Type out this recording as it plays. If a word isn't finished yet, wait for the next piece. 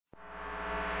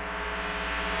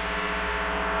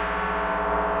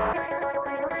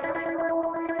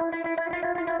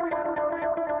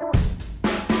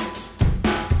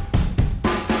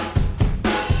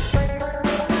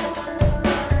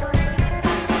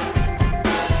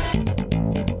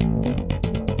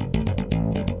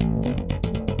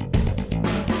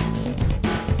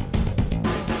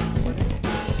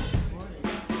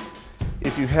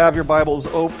have your Bibles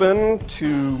open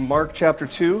to Mark chapter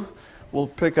 2, we'll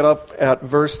pick it up at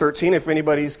verse 13. If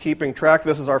anybody's keeping track,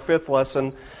 this is our fifth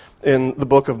lesson in the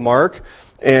book of Mark.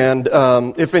 And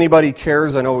if anybody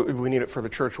cares, I know we need it for the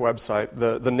church website.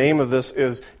 The name of this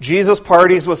is Jesus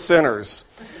Parties with Sinners.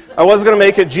 I was going to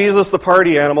make it Jesus the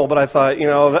Party Animal, but I thought,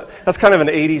 that's kind of an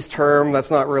 80s term. That's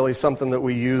not really something that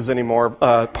we use anymore,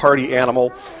 party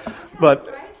animal. But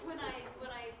When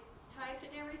I typed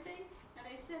and everything, and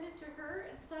I sent it to her,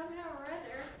 and somehow or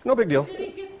other, no big deal.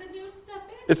 didn't get the new stuff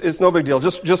in. It's no big deal.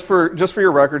 Just for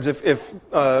your records, if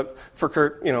for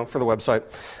Kurt, for the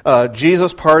website,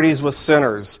 Jesus Parties with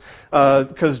Sinners,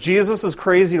 because Jesus is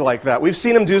crazy like that. We've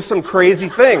seen him do some crazy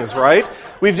things, right?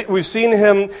 We've seen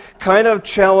him kind of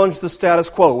challenge the status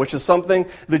quo, which is something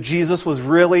that Jesus was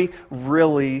really,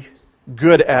 really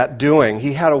good at doing.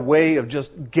 He had a way of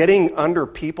just getting under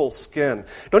people's skin.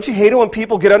 Don't you hate it when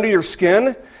people get under your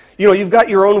skin? You've got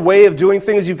your own way of doing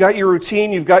things, you've got your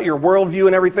routine, you've got your worldview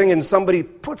and everything, and somebody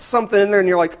puts something in there and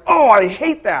you're like, oh, I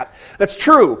hate that. That's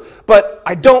true, but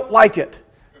I don't like it.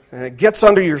 And it gets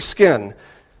under your skin.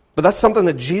 But that's something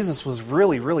that Jesus was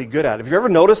really, really good at. Have you ever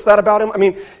noticed that about him? I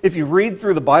mean, if you read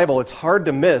through the Bible, it's hard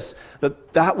to miss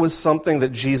that was something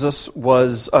that Jesus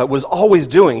was always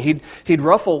doing. He'd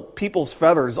ruffle people's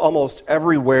feathers almost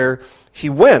everywhere he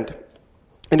went.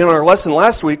 And in our lesson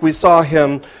last week, we saw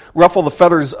him ruffle the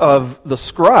feathers of the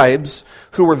scribes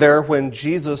who were there when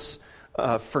Jesus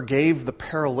forgave the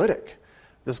paralytic.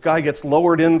 This guy gets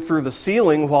lowered in through the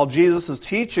ceiling while Jesus is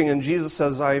teaching, and Jesus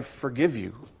says, I forgive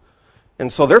you.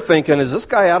 And so they're thinking, is this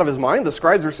guy out of his mind? The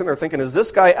scribes are sitting there thinking, is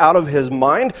this guy out of his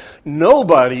mind? No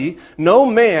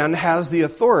man has the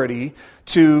authority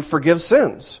to forgive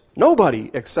sins. Nobody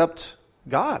except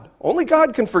God. Only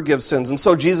God can forgive sins. And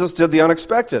so Jesus did the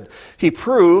unexpected. He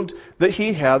proved that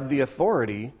he had the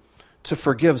authority to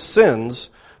forgive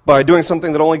sins by doing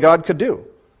something that only God could do,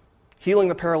 healing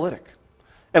the paralytic.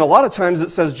 And a lot of times it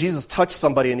says Jesus touched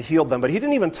somebody and healed them, but he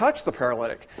didn't even touch the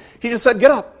paralytic. He just said,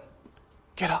 get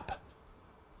up,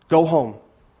 go home.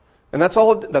 And that's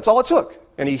all it took.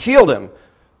 And he healed him.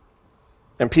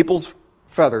 And people's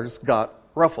feathers got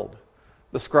ruffled.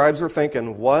 The scribes are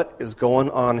thinking, what is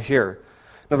going on here?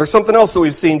 Now, there's something else that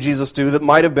we've seen Jesus do that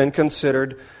might have been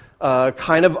considered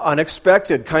kind of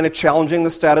unexpected, kind of challenging the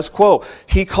status quo.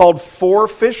 He called 4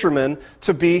 fishermen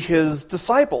to be his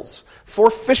disciples. 4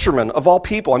 fishermen of all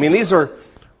people. I mean, these are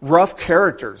rough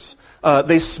characters.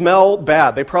 They smell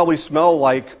bad. They probably smell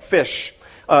like fish.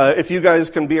 If you guys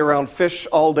can be around fish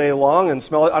all day long and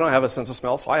smell it, I don't have a sense of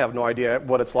smell, so I have no idea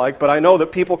what it's like, but I know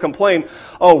that people complain,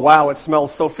 oh, wow, it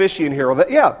smells so fishy in here.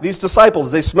 Yeah, these disciples,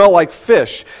 they smell like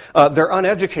fish. They're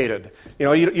uneducated.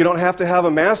 You don't have to have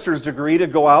a master's degree to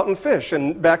go out and fish.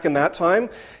 And back in that time,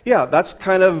 yeah, that's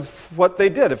kind of what they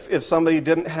did. If somebody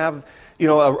didn't have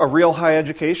a real high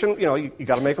education, you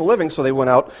got to make a living, so they went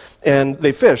out and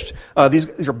they fished.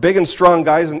 These are big and strong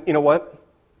guys, and you know what?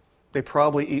 They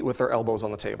probably eat with their elbows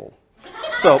on the table.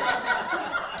 So,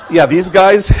 yeah, these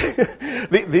guys,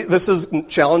 this is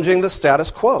challenging the status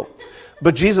quo.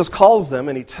 But Jesus calls them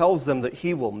and he tells them that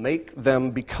he will make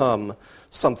them become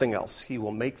something else. He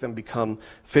will make them become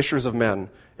fishers of men.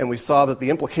 And we saw that the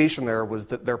implication there was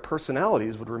that their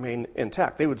personalities would remain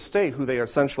intact. They would stay who they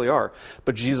essentially are,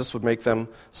 but Jesus would make them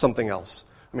something else.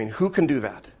 I mean, who can do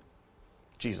that?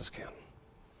 Jesus can.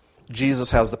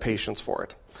 Jesus has the patience for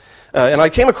it. And I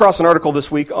came across an article this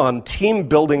week on team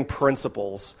building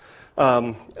principles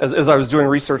as I was doing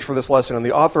research for this lesson, and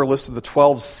the author listed the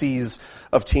 12 C's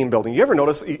of team building. You ever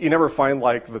notice, you never find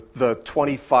like the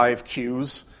 25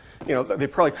 Q's? They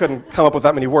probably couldn't come up with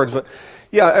that many words, but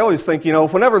yeah, I always think,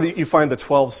 whenever you find the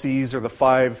 12 C's or the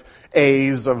 5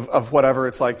 A's of whatever,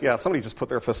 it's like, yeah, somebody just put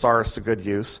their thesaurus to good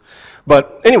use.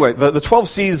 But anyway, the 12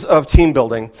 C's of team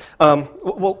building,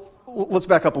 let's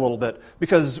back up a little bit,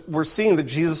 because we're seeing that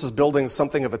Jesus is building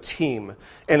something of a team.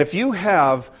 And if you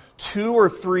have 2 or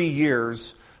 3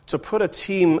 years to put a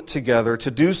team together to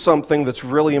do something that's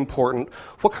really important,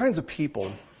 what kinds of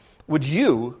people would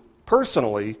you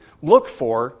personally look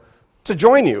for to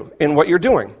join you in what you're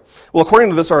doing? Well, according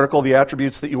to this article, the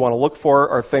attributes that you want to look for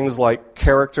are things like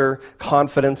character,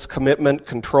 confidence, commitment,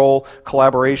 control,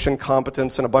 collaboration,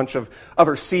 competence, and a bunch of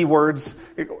other C words.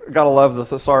 Gotta love the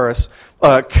thesaurus.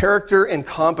 Character and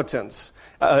competence.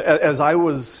 As I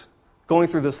was going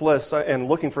through this list and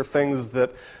looking for things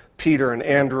that Peter and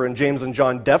Andrew and James and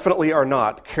John definitely are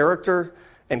not, character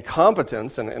and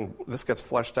competence, and this gets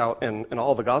fleshed out in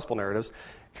all the gospel narratives,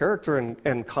 character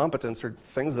and competence are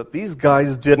things that these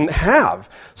guys didn't have.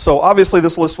 So obviously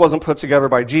this list wasn't put together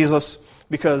by Jesus,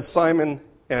 because Simon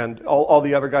and all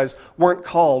the other guys weren't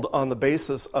called on the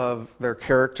basis of their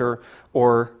character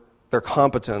or their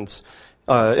competence.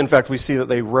 In fact, we see that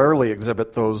they rarely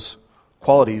exhibit those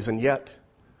qualities, and yet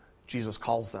Jesus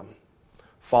calls them,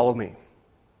 "Follow me.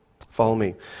 Follow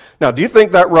me." Now, do you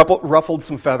think that ruffled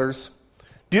some feathers?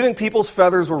 Do you think people's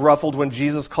feathers were ruffled when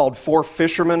Jesus called 4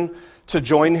 fishermen to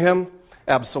join him?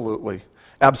 Absolutely.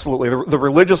 Absolutely. The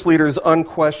religious leaders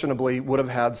unquestionably would have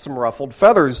had some ruffled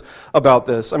feathers about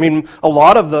this. I mean, a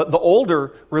lot of the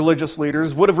older religious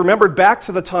leaders would have remembered back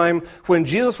to the time when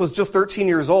Jesus was just 13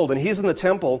 years old and he's in the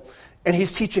temple and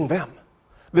he's teaching them.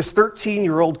 This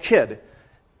 13-year-old kid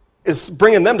is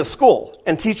bringing them to school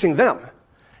and teaching them.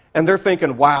 And they're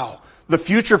thinking, wow, the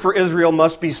future for Israel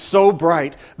must be so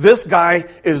bright. This guy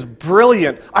is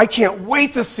brilliant. I can't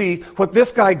wait to see what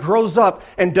this guy grows up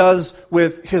and does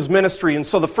with his ministry. And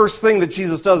so the first thing that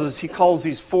Jesus does is he calls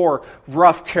these 4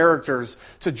 rough characters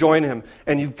to join him.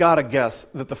 And you've got to guess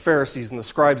that the Pharisees and the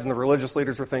scribes and the religious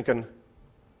leaders are thinking,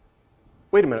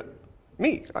 wait a minute,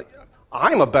 me?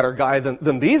 I'm a better guy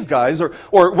than these guys. Or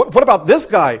what about this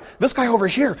guy? This guy over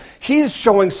here, he's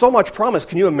showing so much promise.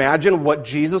 Can you imagine what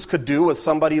Jesus could do with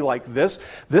somebody like this?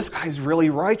 This guy's really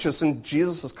righteous, and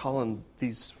Jesus is calling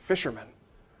these fishermen.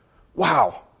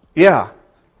 Wow. Yeah.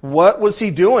 What was he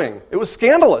doing? It was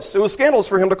scandalous. It was scandalous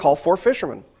for him to call 4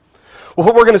 fishermen. Well,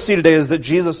 what we're going to see today is that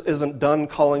Jesus isn't done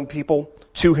calling people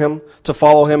to him, to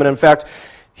follow him. And in fact,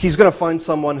 he's going to find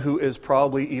someone who is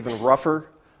probably even rougher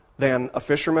than a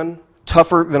fisherman,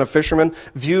 tougher than a fisherman,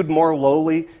 viewed more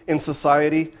lowly in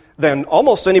society than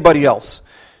almost anybody else.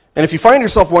 And if you find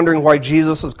yourself wondering why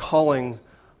Jesus is calling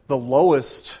the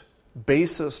lowest,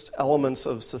 basest elements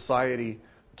of society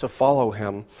to follow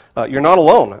him, you're not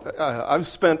alone.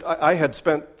 I had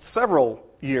spent several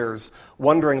years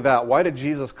wondering that. Why did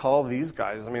Jesus call these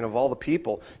guys? I mean, of all the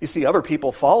people, you see other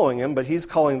people following him, but he's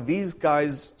calling these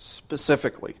guys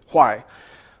specifically. Why?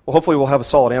 Well, hopefully we'll have a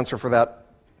solid answer for that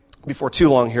before too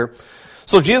long here.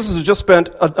 So Jesus has just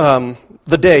spent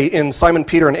the day in Simon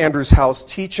Peter and Andrew's house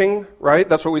teaching, right?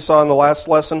 That's what we saw in the last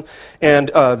lesson. And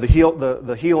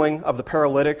the healing of the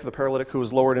paralytic who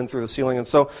was lowered in through the ceiling. And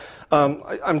so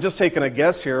I'm just taking a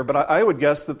guess here, but I would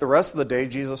guess that the rest of the day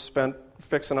Jesus spent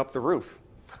fixing up the roof.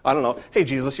 I don't know. Hey,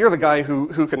 Jesus, you're the guy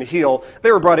who can heal.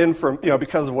 They were brought in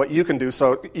because of what you can do,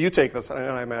 so you take this. And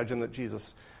I imagine that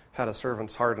Jesus had a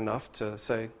servant's heart enough to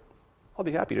say, I'll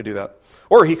be happy to do that.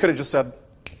 Or he could have just said,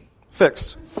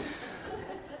 fixed.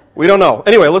 We don't know.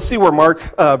 Anyway, let's see where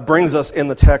Mark brings us in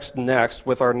the text next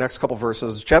with our next couple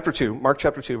verses. Mark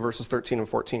chapter 2, verses 13 and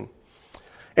 14.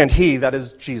 And he, that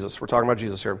is Jesus, we're talking about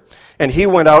Jesus here, and he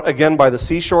went out again by the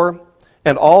seashore,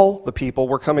 and all the people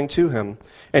were coming to him,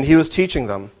 and he was teaching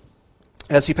them.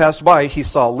 As he passed by, he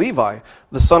saw Levi,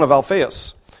 the son of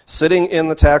Alphaeus, sitting in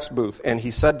the tax booth, and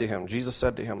Jesus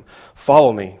said to him,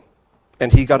 "Follow me."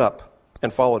 And he got up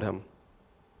and followed him.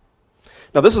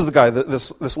 Now, this is the guy,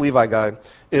 this Levi guy,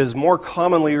 is more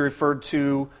commonly referred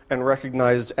to and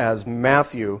recognized as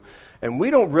Matthew. And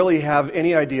we don't really have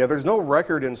any idea. There's no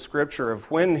record in Scripture of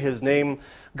when his name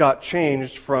got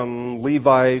changed from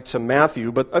Levi to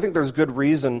Matthew. But I think there's good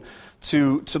reason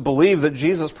to believe that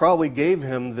Jesus probably gave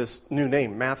him this new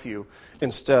name, Matthew,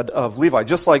 instead of Levi.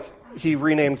 Just like he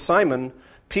renamed Simon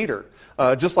Peter.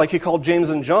 Just like he called James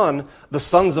and John the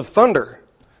sons of thunder.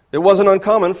 It wasn't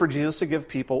uncommon for Jesus to give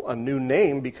people a new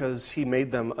name because he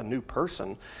made them a new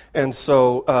person. And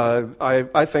so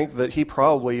I think that he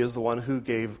probably is the one who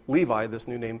gave Levi this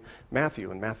new name, Matthew.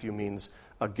 And Matthew means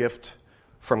a gift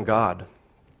from God.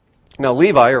 Now,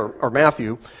 Levi, or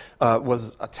Matthew,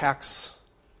 was a tax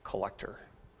collector.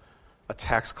 A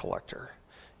tax collector.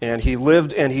 And he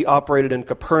lived and he operated in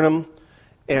Capernaum.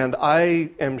 And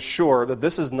I am sure that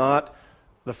this is not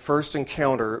the first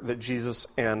encounter that Jesus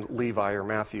and Levi or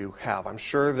Matthew have. I'm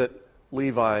sure that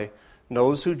Levi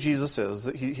knows who Jesus is.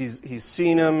 He's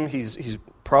seen him. He's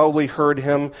probably heard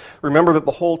him. Remember that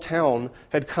the whole town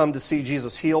had come to see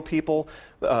Jesus heal people.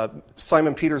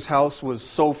 Simon Peter's house was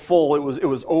so full, it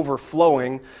was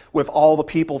overflowing with all the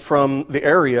people from the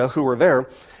area who were there.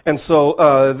 And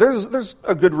so there's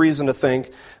a good reason to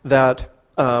think that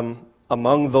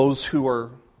among those who were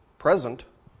present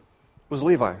was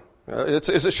Levi. It's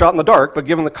a shot in the dark, but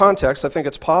given the context, I think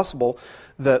it's possible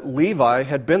that Levi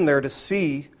had been there to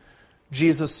see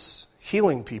Jesus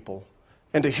healing people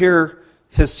and to hear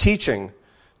his teaching,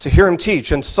 to hear him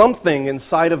teach. And something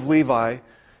inside of Levi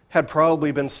had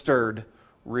probably been stirred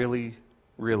really,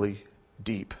 really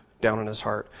deep down in his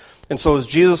heart. And so as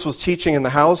Jesus was teaching in the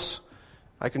house,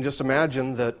 I can just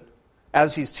imagine that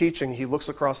as he's teaching, he looks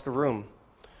across the room,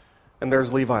 and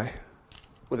there's Levi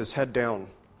with his head down,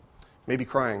 maybe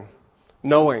crying,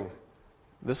 knowing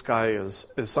this guy is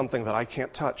something that I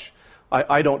can't touch.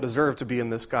 I don't deserve to be in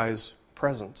this guy's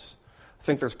presence. I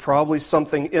think there's probably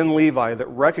something in Levi that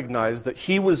recognized that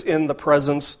he was in the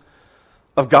presence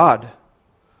of God.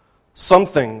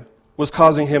 Something was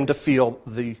causing him to feel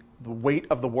the weight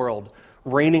of the world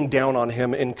raining down on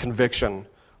him in conviction,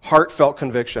 heartfelt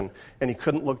conviction, and he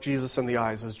couldn't look Jesus in the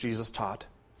eyes as Jesus taught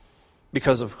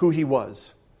because of who he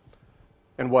was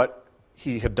and what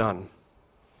he had done.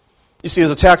 You see,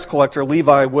 as a tax collector,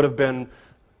 Levi would have been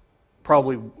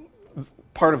probably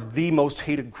part of the most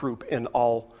hated group in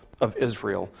all of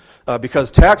Israel,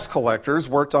 because tax collectors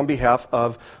worked on behalf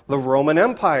of the Roman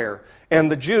Empire.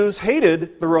 And the Jews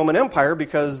hated the Roman Empire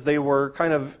because they were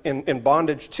kind of in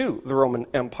bondage to the Roman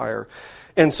Empire.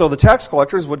 And so the tax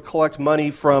collectors would collect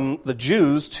money from the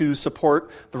Jews to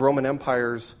support the Roman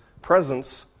Empire's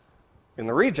presence in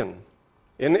the region,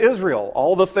 in Israel.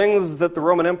 All the things that the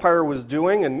Roman Empire was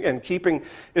doing and keeping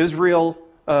Israel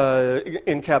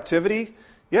in captivity,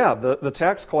 yeah, the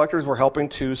tax collectors were helping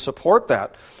to support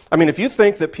that. I mean, if you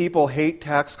think that people hate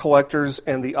tax collectors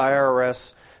and the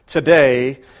IRS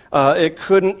today, it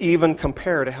couldn't even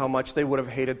compare to how much they would have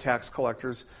hated tax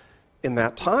collectors in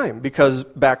that time. Because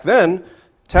back then,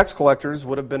 tax collectors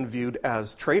would have been viewed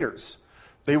as traitors.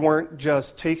 They weren't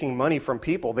just taking money from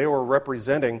people. They were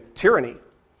representing tyranny.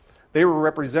 They were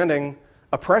representing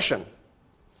oppression.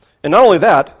 And not only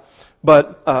that,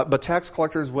 but tax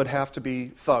collectors would have to be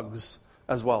thugs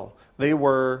as well. They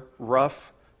were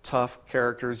rough, tough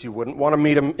characters. You wouldn't want to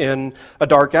meet them in a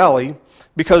dark alley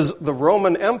because the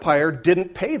Roman Empire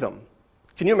didn't pay them.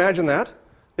 Can you imagine that?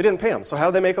 They didn't pay them. So how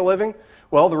did they make a living?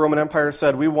 Well, the Roman Empire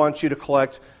said, we want you to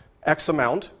collect X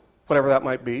amount, whatever that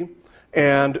might be,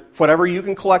 and whatever you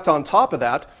can collect on top of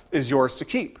that is yours to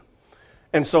keep.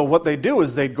 And so what they'd do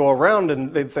is they'd go around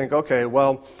and they'd think, okay,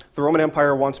 well, the Roman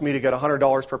Empire wants me to get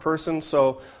 $100 per person,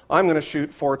 so I'm going to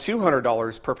shoot for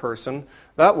 $200 per person.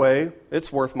 That way,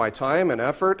 it's worth my time and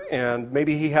effort, and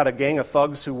maybe he had a gang of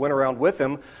thugs who went around with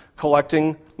him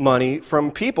collecting money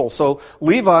from people. So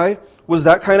Levi was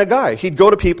that kind of guy. He'd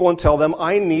go to people and tell them,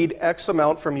 I need X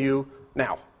amount from you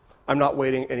now. I'm not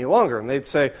waiting any longer. And they'd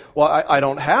say, well, I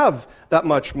don't have that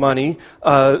much money.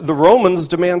 The Romans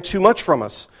demand too much from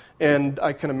us. And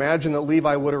I can imagine that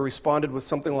Levi would have responded with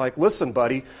something like, listen,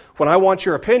 buddy, when I want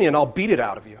your opinion, I'll beat it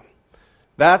out of you.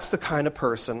 That's the kind of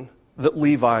person that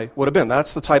Levi would have been.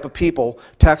 That's the type of people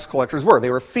tax collectors were.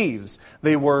 They were thieves.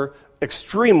 They were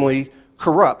extremely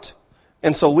corrupt.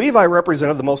 And so Levi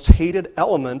represented the most hated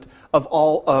element of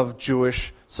all of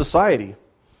Jewish society.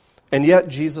 And yet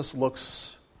Jesus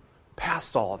looks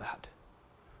past all of that.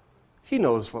 He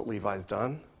knows what Levi's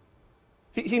done.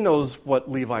 He knows what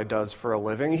Levi does for a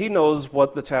living. He knows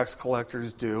what the tax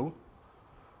collectors do.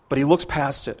 But he looks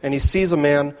past it, and he sees a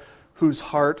man whose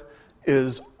heart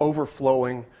is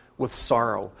overflowing with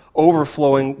sorrow,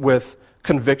 overflowing with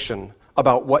conviction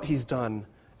about what he's done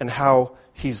and how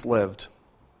he's lived.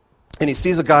 And he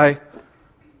sees a guy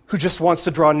who just wants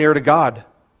to draw near to God.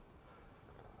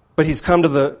 But he's come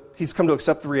to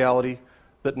accept the reality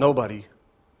that nobody,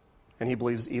 and he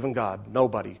believes even God,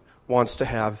 nobody wants to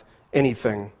have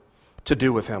anything to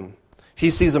do with him. He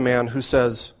sees a man who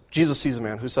says, Jesus sees a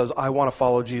man who says, I want to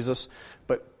follow Jesus,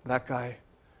 but that guy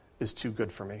is too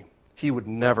good for me. He would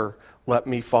never let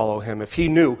me follow him if he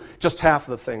knew just half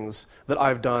the things that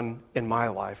I've done in my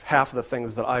life, half of the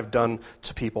things that I've done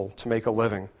to people to make a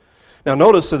living. Now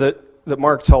notice that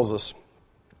Mark tells us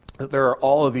that there are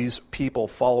all of these people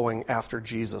following after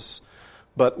Jesus,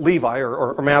 but Levi,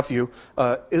 or Matthew,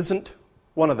 isn't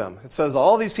one of them. It says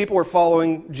all these people were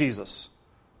following Jesus,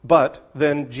 but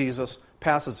then Jesus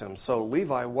passes him. So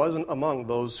Levi wasn't among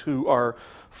those who are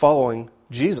following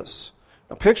Jesus.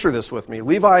 Now picture this with me.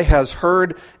 Levi has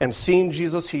heard and seen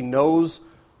Jesus. He knows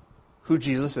who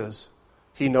Jesus is.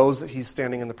 He knows that he's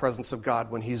standing in the presence of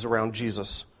God when he's around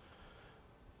Jesus.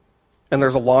 And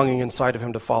there's a longing inside of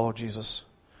him to follow Jesus.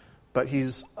 But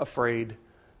he's afraid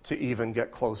to even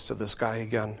get close to this guy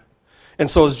again. And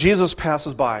so as Jesus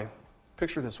passes by,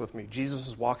 picture this with me. Jesus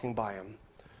is walking by him,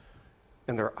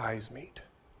 and their eyes meet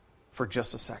for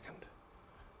just a second.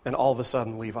 And all of a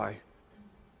sudden, Levi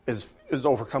is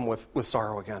overcome with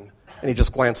sorrow again, and he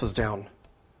just glances down.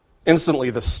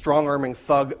 Instantly, the strong-arming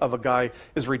thug of a guy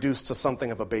is reduced to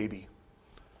something of a baby,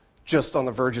 just on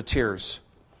the verge of tears.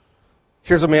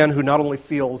 Here's a man who not only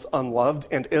feels unloved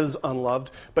and is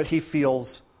unloved, but he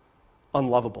feels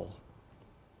unlovable.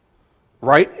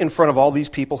 Right in front of all these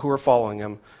people who are following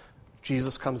him,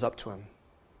 Jesus comes up to him.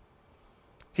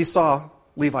 He saw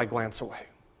Levi glance away.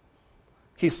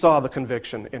 He saw the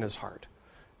conviction in his heart.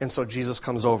 And so Jesus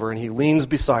comes over and he leans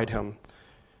beside him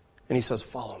and he says,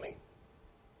 follow me.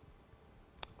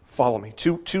 Follow me.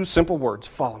 Two simple words,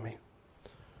 follow me.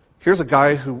 Here's a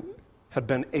guy who had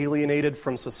been alienated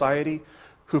from society,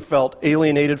 who felt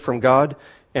alienated from God,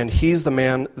 and he's the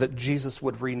man that Jesus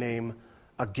would rename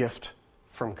a gift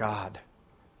from God.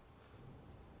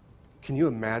 Can you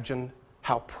imagine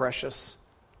how precious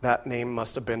that name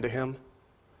must have been to him?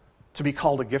 To be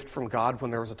called a gift from God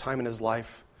when there was a time in his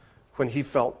life when he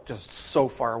felt just so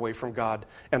far away from God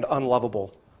and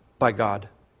unlovable by God.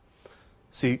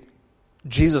 See,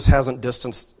 Jesus hasn't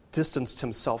distanced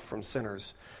himself from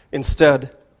sinners. Instead,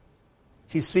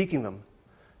 he's seeking them.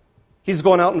 He's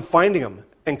going out and finding them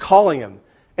and calling them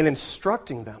and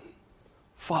instructing them.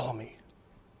 Follow me.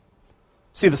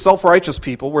 See, the self-righteous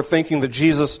people were thinking that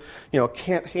Jesus,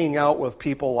 can't hang out with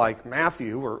people like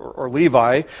Matthew or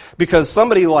Levi, because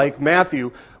somebody like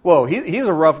Matthew, he's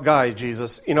a rough guy,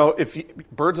 Jesus.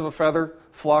 Birds of a feather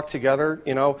flock together.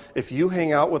 If you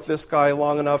hang out with this guy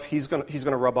long enough, he's going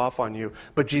to rub off on you.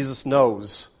 But Jesus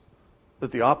knows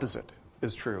that the opposite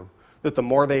is true. That the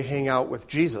more they hang out with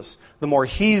Jesus, the more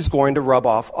he's going to rub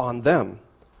off on them.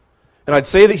 And I'd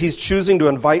say that he's choosing to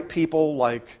invite people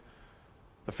like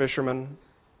the fishermen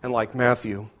and like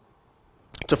Matthew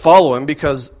to follow him,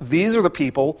 because these are the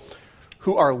people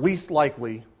who are least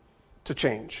likely to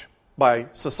change by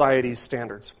society's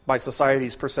standards, by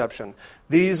society's perception.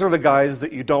 These are the guys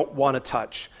that you don't want to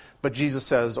touch. But Jesus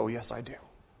says, oh yes, I do.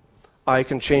 I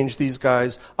can change these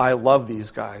guys. I love these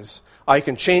guys. I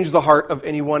can change the heart of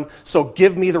anyone. So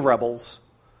give me the rebels.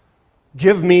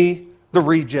 Give me the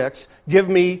rejects. Give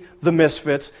me the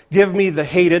misfits. Give me the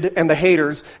hated and the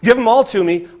haters. Give them all to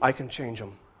me. I can change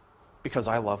them because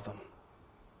I love them.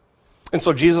 And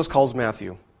so Jesus calls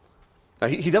Matthew. Now,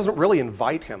 he doesn't really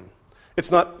invite him.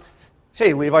 It's not,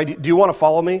 hey, Levi, do you want to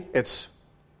follow me? It's,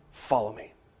 follow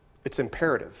me. It's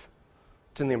imperative.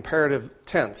 It's in the imperative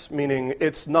tense, meaning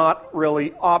it's not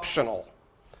really optional.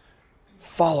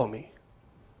 Follow me.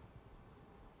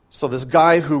 So this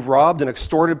guy who robbed and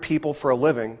extorted people for a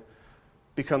living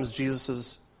becomes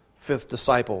Jesus' fifth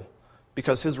disciple,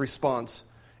 because his response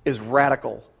is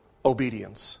radical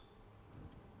obedience.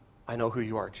 I know who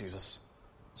you are, Jesus.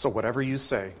 So whatever you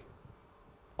say,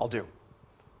 I'll do.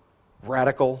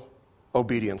 Radical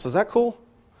obedience. Is that cool?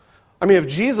 I mean, if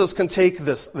Jesus can take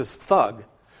this thug,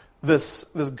 this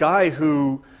guy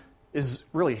who is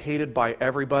really hated by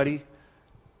everybody,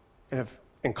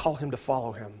 and call him to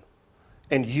follow him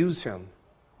and use him.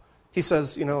 He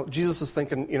says, Jesus is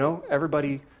thinking,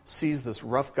 everybody sees this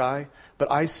rough guy,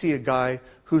 but I see a guy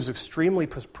who's extremely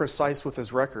precise with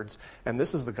his records, and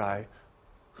this is the guy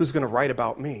who's going to write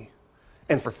about me.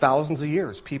 And for thousands of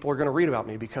years, people are going to read about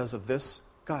me because of this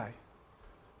guy.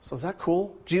 So is that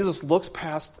cool? Jesus looks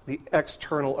past the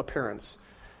external appearance,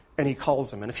 and he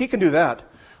calls him. And if he can do that,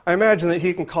 I imagine that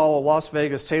he can call a Las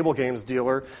Vegas table games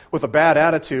dealer with a bad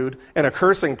attitude and a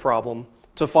cursing problem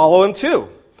to follow him too.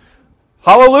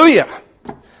 Hallelujah!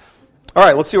 All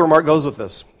right, let's see where Mark goes with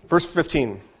this. Verse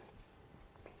 15.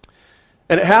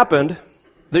 And it happened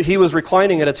that he was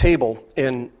reclining at a table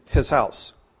in his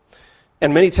house,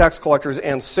 and many tax collectors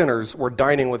and sinners were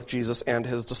dining with Jesus and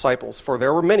his disciples, for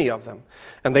there were many of them,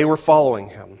 and they were following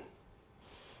him.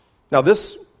 Now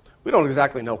this, we don't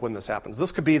exactly know when this happens.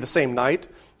 This could be the same night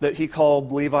that he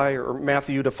called Levi or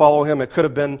Matthew to follow him. It could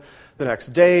have been the next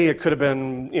day. It could have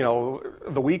been,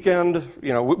 the weekend.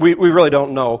 We really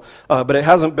don't know, but it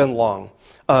hasn't been long.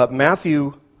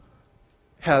 Matthew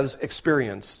has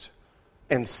experienced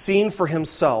and seen for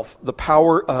himself the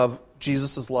power of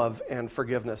Jesus' love and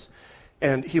forgiveness.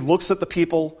 And he looks at the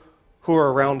people who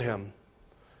are around him,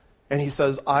 and he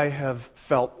says, I have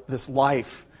felt this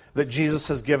life that Jesus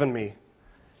has given me.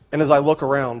 And as I look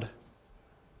around,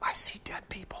 I see dead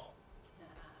people.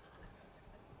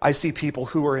 I see people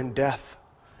who are in death.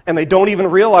 And they don't even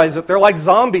realize it. They're like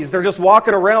zombies. They're just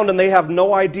walking around and they have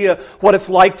no idea what it's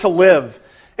like to live.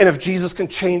 And if Jesus can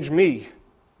change me,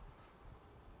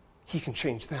 he can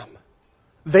change them.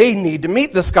 They need to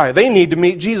meet this guy. They need to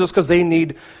meet Jesus because they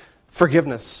need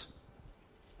forgiveness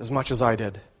as much as I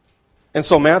did. And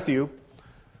so Matthew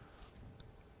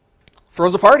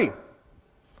throws a party.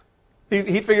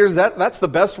 He figures that's the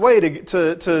best way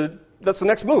to that's the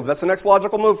next move. That's the next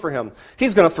logical move for him.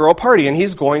 He's going to throw a party, and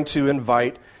he's going to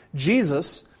invite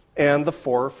Jesus and the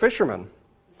 4 fishermen.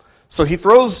 So he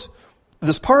throws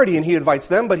this party, and he invites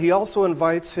them, but he also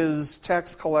invites his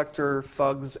tax collector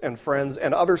thugs and friends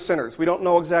and other sinners. We don't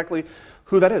know exactly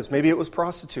who that is. Maybe it was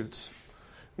prostitutes.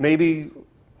 Maybe,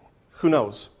 who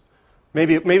knows?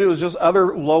 Maybe it was just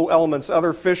other low elements,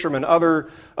 other fishermen, other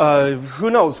who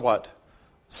knows what.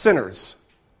 Sinners.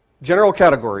 General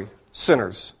category,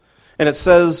 sinners. And it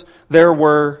says there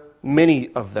were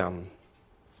many of them.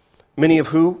 Many of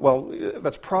who? Well,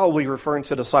 that's probably referring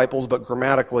to disciples, but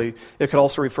grammatically, it could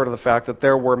also refer to the fact that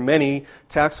there were many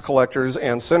tax collectors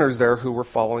and sinners there who were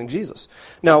following Jesus.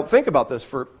 Now, think about this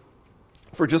for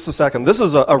just a second. This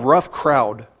is a rough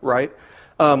crowd, right?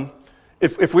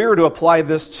 If we were to apply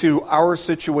this to our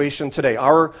situation today,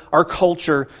 our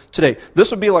culture today,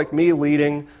 this would be like me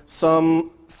leading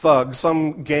some thug,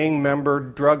 some gang member,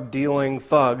 drug-dealing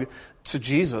thug to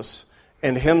Jesus,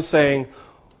 and him saying,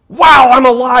 "Wow, I'm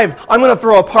alive. I'm going to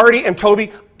throw a party, and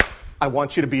Toby, I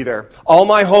want you to be there. All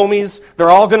my homies,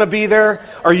 they're all going to be there.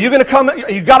 Are you going to come?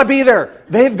 You got to be there.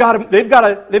 They've got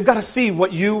to see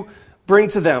what you bring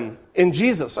to them in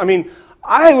Jesus." I mean,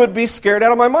 I would be scared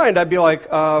out of my mind. I'd be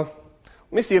like, let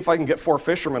me see if I can get 4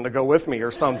 fishermen to go with me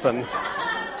or something.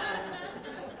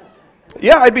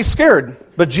 Yeah, I'd be scared.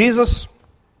 But Jesus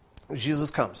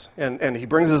comes, and he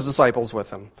brings his disciples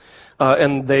with him.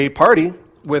 And they party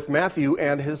with Matthew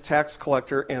and his tax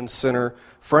collector and sinner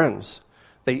friends.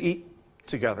 They eat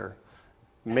together.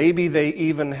 Maybe they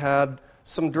even had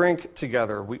some drink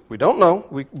together. We don't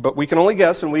know, but we can only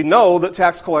guess, and we know that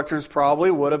tax collectors probably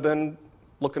would have been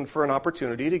looking for an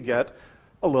opportunity to get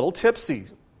a little tipsy.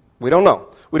 We don't know.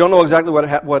 We don't know exactly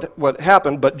what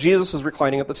happened, but Jesus is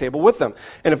reclining at the table with them.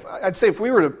 And I'd say if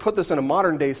we were to put this in a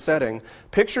modern-day setting,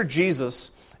 picture Jesus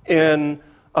in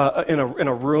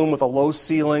a room with a low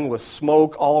ceiling, with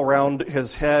smoke all around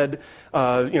his head,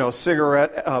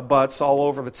 cigarette butts all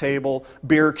over the table,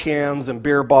 beer cans and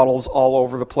beer bottles all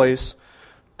over the place.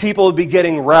 People would be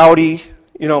getting rowdy.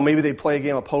 Maybe they'd play a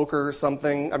game of poker or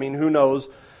something. I mean, who knows?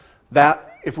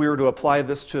 That, if we were to apply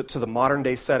this to the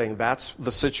modern-day setting, that's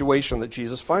the situation that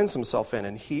Jesus finds himself in,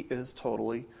 and he is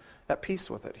totally at peace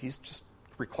with it. He's just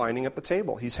reclining at the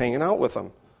table. He's hanging out with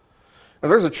them. Now,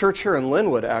 there's a church here in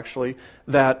Linwood, actually,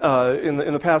 that in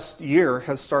the past year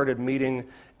has started meeting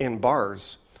in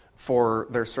bars for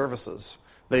their services.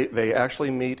 They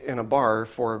actually meet in a bar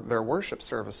for their worship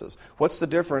services. What's the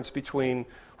difference between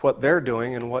what they're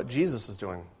doing and what Jesus is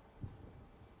doing?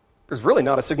 There's really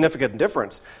not a significant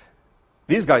difference.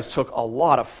 These guys took a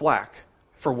lot of flack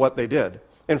for what they did.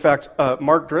 In fact,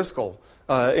 Mark Driscoll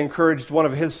encouraged one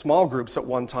of his small groups at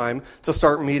one time to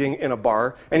start meeting in a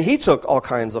bar, and he took all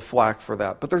kinds of flack for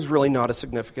that. But there's really not a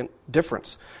significant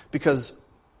difference, because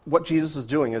what Jesus is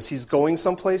doing is he's going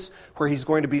someplace where he's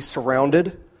going to be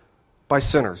surrounded by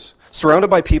sinners, surrounded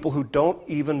by people who don't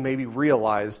even maybe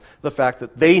realize the fact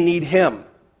that they need him.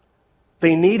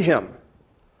 They need him.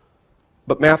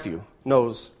 But Matthew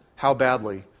knows how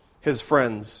badly his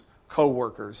friends,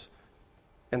 co-workers,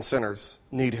 and sinners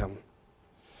need him.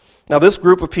 Now, this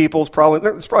group of people is probably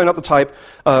not the type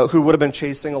who would have been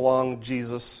chasing along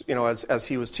Jesus, as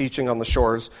he was teaching on the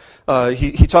shores.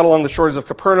 He taught along the shores of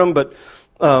Capernaum, but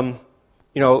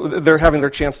they're having their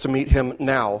chance to meet him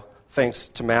now, thanks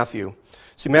to Matthew.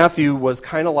 See, Matthew was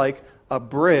kind of like a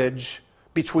bridge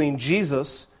between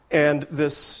Jesus and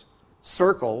this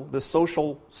circle, this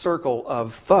social circle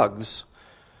of thugs.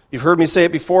 You've heard me say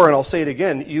it before, and I'll say it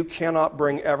again. You cannot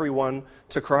bring everyone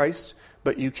to Christ,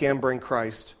 but you can bring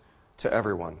Christ to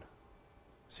everyone.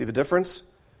 See the difference?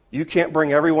 You can't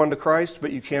bring everyone to Christ,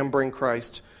 but you can bring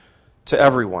Christ to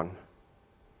everyone.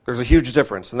 There's a huge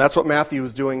difference, and that's what Matthew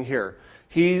is doing here.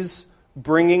 He's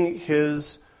bringing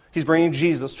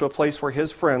Jesus to a place where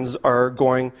his friends are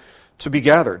going to be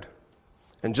gathered.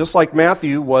 And just like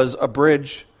Matthew was a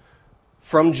bridge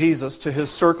from Jesus to his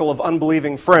circle of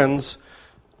unbelieving friends,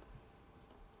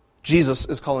 Jesus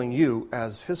is calling you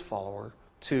as his follower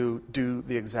to do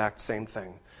the exact same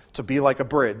thing, to be like a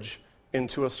bridge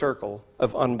into a circle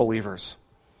of unbelievers.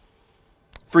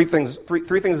 Three things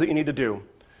that you need to do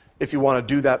if you want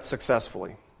to do that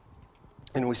successfully.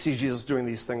 And we see Jesus doing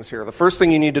these things here. The first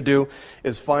thing you need to do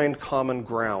is find common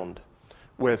ground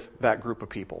with that group of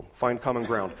people. Find common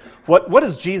ground. What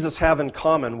does Jesus have in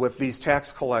common with these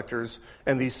tax collectors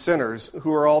and these sinners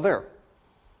who are all there?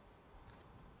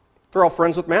 They're all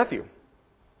friends with Matthew.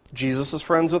 Jesus is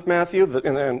friends with Matthew,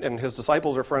 and his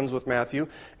disciples are friends with Matthew,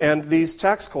 and these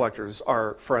tax collectors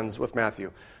are friends with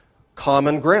Matthew.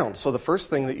 Common ground. So the first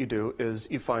thing that you do is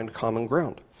you find common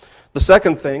ground. The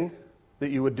second thing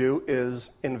that you would do is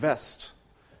invest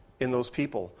in those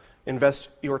people. Invest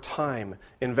your time.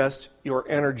 Invest your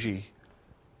energy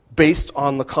based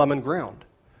on the common ground.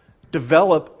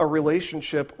 Develop a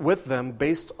relationship with them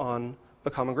based on the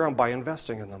common ground by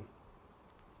investing in them.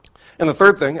 And the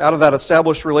third thing, out of that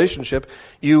established relationship,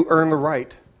 you earn the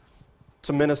right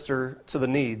to minister to the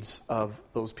needs of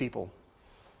those people.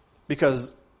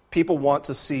 Because people want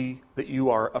to see that you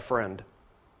are a friend,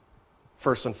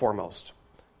 first and foremost.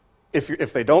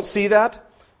 If they don't see that,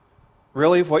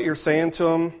 really what you're saying to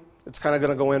them, It's kind of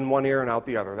going to go in one ear and out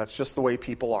the other. That's just the way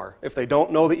people are. If they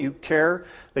don't know that you care,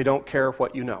 they don't care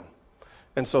what you know.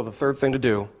 And so the third thing to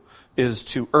do is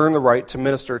to earn the right to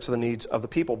minister to the needs of the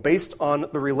people based on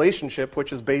the relationship,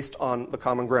 which is based on the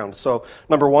common ground. So,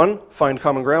 number one, find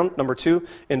common ground. Number two,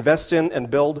 invest in and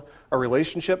build a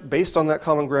relationship based on that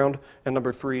common ground. And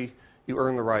number three, you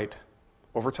earn the right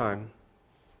over time,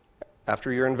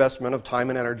 after your investment of time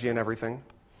and energy and everything,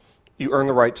 you earn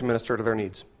the right to minister to their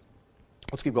needs.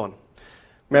 Let's keep going.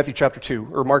 Mark chapter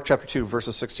 2,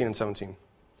 verses 16 and 17.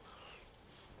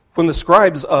 When the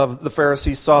scribes of the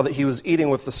Pharisees saw that he was eating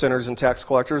with the sinners and tax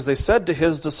collectors, they said to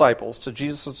his disciples, to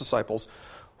Jesus' disciples,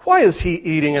 "Why is he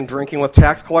eating and drinking with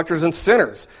tax collectors and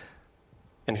sinners?"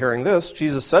 And hearing this,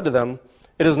 Jesus said to them,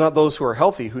 "It is not those who are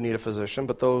healthy who need a physician,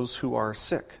 but those who are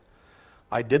sick.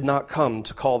 I did not come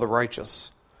to call the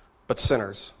righteous, but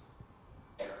sinners."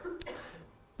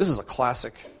 This is a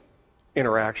classic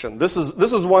interaction. This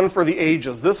is one for the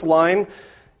ages. This line,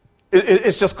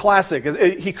 it's just classic.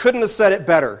 He couldn't have said it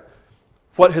better,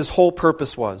 what his whole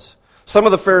purpose was. Some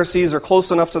of the Pharisees are close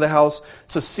enough to the house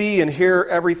to see and hear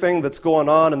everything that's going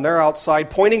on, and they're outside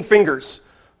pointing fingers.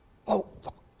 Oh,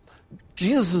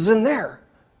 Jesus is in there.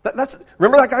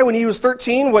 Remember that guy when he was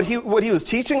 13, what he was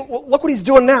teaching? Well, look what he's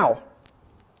doing now.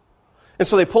 And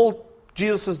so they pull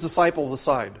Jesus' disciples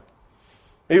aside.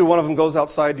 Maybe one of them goes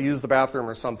outside to use the bathroom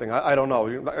or something. I don't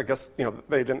know. I guess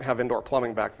they didn't have indoor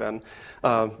plumbing back then.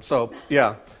 So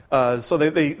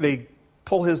they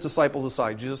pull his disciples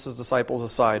aside, Jesus' disciples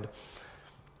aside,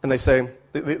 and they say,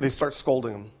 they start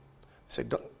scolding him. They say,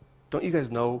 don't you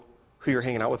guys know who you're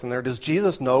hanging out with in there? Does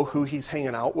Jesus know who he's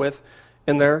hanging out with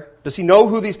in there? Does he know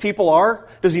who these people are?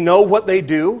 Does he know what they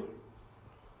do?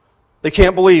 They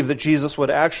can't believe that Jesus would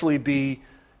actually be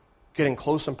getting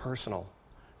close and personal,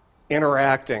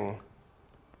 interacting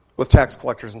with tax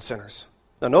collectors and sinners.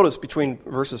 Now notice between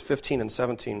verses 15 and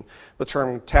 17, the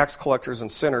term tax collectors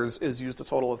and sinners is used a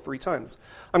total of 3 times.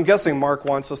 I'm guessing Mark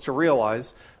wants us to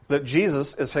realize that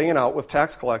Jesus is hanging out with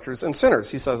tax collectors and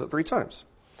sinners. He says it 3 times.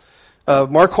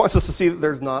 Mark wants us to see that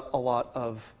there's not a lot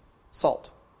of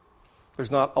salt.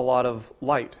 There's not a lot of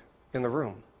light in the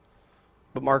room.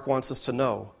 But Mark wants us to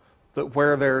know that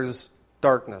where there's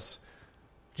darkness,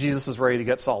 Jesus is ready to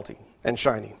get salty and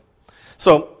shiny.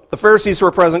 So the Pharisees who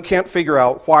are present can't figure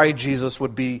out why Jesus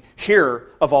would be here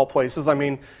of all places. I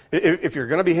mean, if you're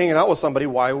going to be hanging out with somebody,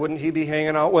 why wouldn't he be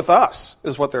hanging out with us,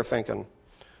 is what they're thinking.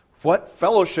 What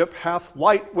fellowship hath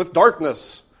light with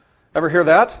darkness? Ever hear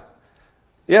that?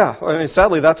 Yeah, I mean,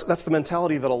 sadly, that's the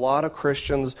mentality that a lot of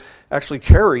Christians actually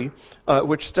carry,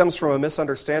 which stems from a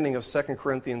misunderstanding of 2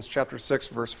 Corinthians chapter 6,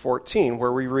 verse 14,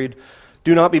 where we read,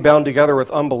 "Do not be bound together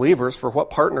with unbelievers, for what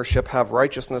partnership have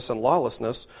righteousness and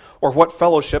lawlessness, or what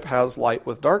fellowship has light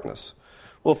with darkness?"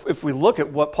 Well, if we look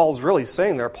at what Paul's really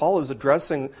saying there, Paul is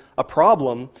addressing a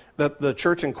problem that the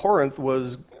church in Corinth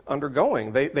was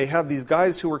undergoing. They had these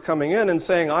guys who were coming in and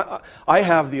saying, I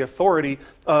have the authority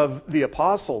of the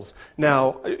apostles.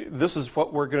 Now, this is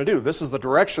what we're going to do. This is the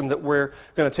direction that we're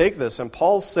going to take this. And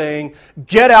Paul's saying,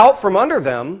 get out from under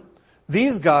them.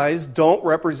 These guys don't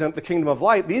represent the kingdom of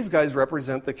light. These guys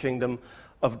represent the kingdom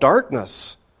of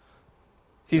darkness.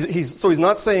 So he's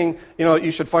not saying, you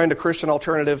should find a Christian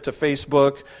alternative to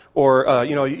Facebook, or,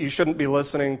 you shouldn't be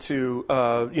listening to,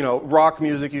 rock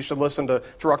music. You should listen to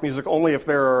rock music only if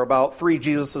there are about 3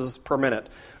 Jesuses per minute,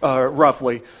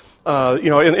 roughly.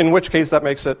 In which case that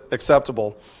makes it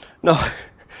acceptable. No,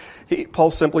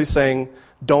 Paul's simply saying,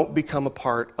 don't become a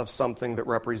part of something that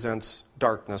represents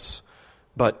darkness,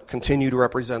 but continue to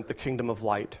represent the kingdom of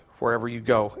light wherever you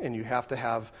go. And you have to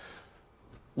have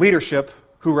leadership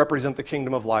who represent the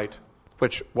kingdom of light,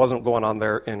 which wasn't going on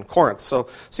there in Corinth. So,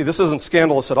 see, this isn't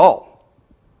scandalous at all.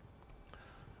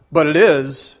 But it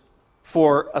is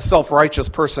for a self-righteous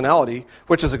personality,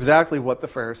 which is exactly what the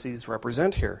Pharisees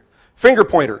represent here. Finger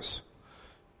pointers.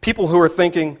 People who are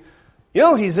thinking,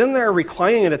 he's in there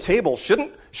reclining at a table.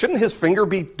 Shouldn't his finger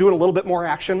be doing a little bit more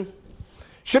action?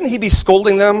 Shouldn't he be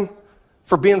scolding them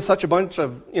for being such a bunch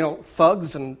of,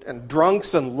 thugs and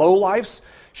drunks and lowlifes?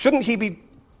 Shouldn't he be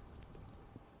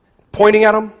pointing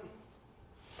at them?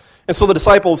 And so the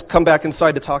disciples come back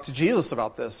inside to talk to Jesus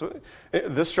about this.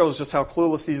 This shows just how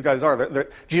clueless these guys are.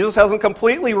 Jesus hasn't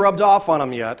completely rubbed off on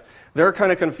them yet. They're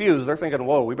kind of confused. They're thinking,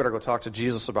 whoa, we better go talk to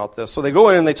Jesus about this. So they go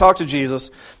in and they talk to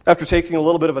Jesus after taking a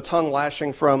little bit of a tongue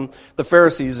lashing from the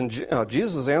Pharisees. And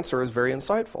Jesus' answer is very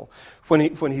insightful.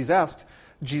 When he's asked,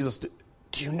 Jesus,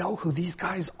 do you know who these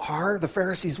guys are? The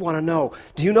Pharisees want to know.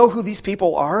 Do you know who these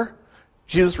people are?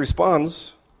 Jesus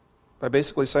responds by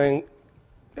basically saying,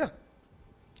 yeah,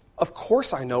 of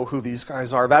course I know who these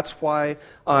guys are. That's why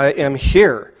I am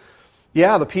here.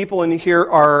 Yeah, the people in here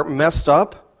are messed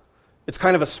up. It's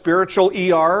kind of a spiritual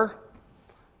ER,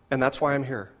 and that's why I'm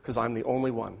here, because I'm the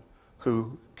only one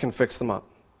who can fix them up.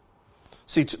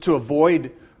 See, to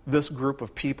avoid this group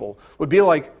of people would be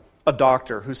like a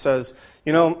doctor who says,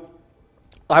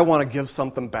 I want to give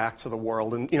something back to the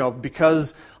world. And,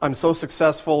 because I'm so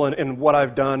successful in what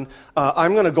I've done,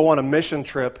 I'm going to go on a mission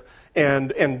trip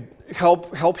and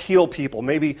help heal people.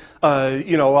 Maybe,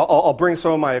 I'll bring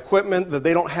some of my equipment that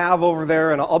they don't have over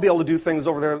there, and I'll be able to do things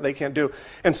over there that they can't do.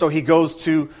 And so he goes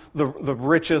to the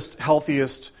richest,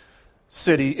 healthiest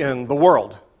city in the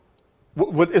world.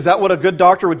 Is that what a good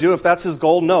doctor would do if that's his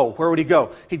goal? No. Where would he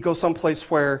go? He'd go someplace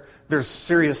where there's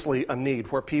seriously a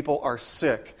need, where people are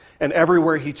sick. And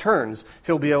everywhere he turns,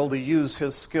 he'll be able to use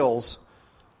his skills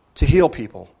to heal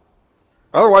people.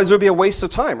 Otherwise, it would be a waste of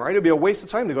time, right? It would be a waste of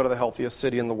time to go to the healthiest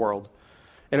city in the world.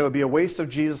 And it would be a waste of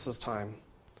Jesus' time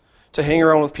to hang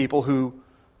around with people who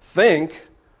think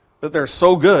that they're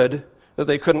so good that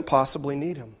they couldn't possibly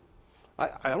need him.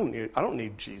 I don't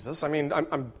need Jesus. I mean,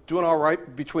 I'm doing all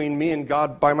right between me and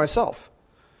God by myself.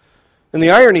 And the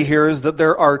irony here is that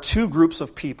there are two groups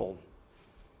of people,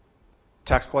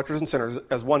 tax collectors and sinners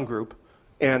as one group,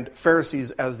 and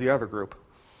Pharisees as the other group.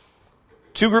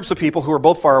 Two groups of people who are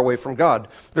both far away from God.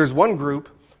 There's one group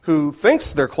who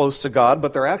thinks they're close to God,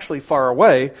 but they're actually far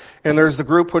away, and there's the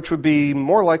group which would be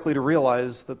more likely to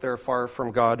realize that they're far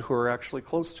from God, who are actually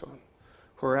close to him,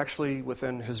 who are actually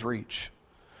within his reach.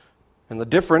 And the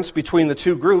difference between the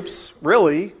two groups,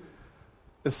 really,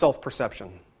 is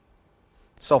self-perception.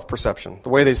 Self-perception, the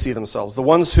way they see themselves. The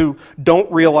ones who don't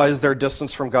realize their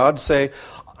distance from God say,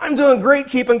 I'm doing great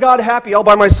keeping God happy all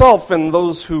by myself. And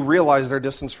those who realize their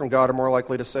distance from God are more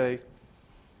likely to say,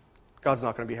 God's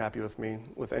not going to be happy with me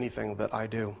with anything that I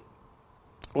do.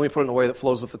 Let me put it in a way that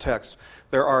flows with the text.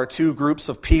 There are two groups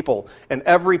of people, and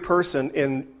every person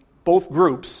in both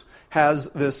groups has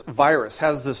this virus,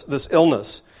 has this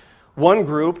illness. One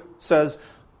group says,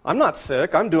 I'm not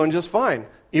sick, I'm doing just fine,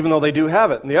 even though they do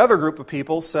have it. And the other group of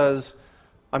people says,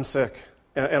 I'm sick,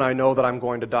 and I know that I'm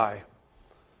going to die.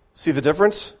 See the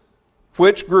difference?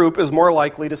 Which group is more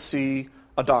likely to see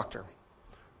a doctor?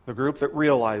 The group that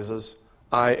realizes,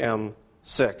 I am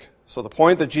sick. So the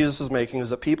point that Jesus is making is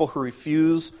that people who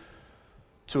refuse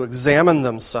to examine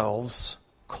themselves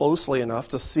closely enough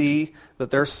to see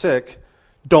that they're sick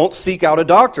don't seek out a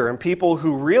doctor. And people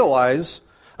who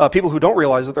don't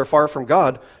realize that they're far from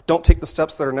God don't take the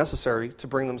steps that are necessary to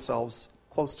bring themselves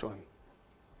close to him.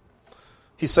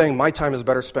 He's saying my time is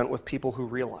better spent with people who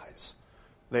realize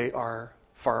they are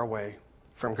far away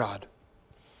from God.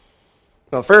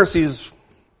 Now, the Pharisees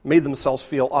made themselves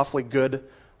feel awfully good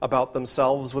about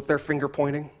themselves with their finger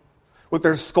pointing, with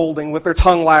their scolding, with their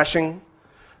tongue lashing.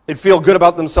 They'd feel good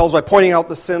about themselves by pointing out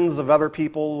the sins of other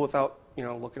people without,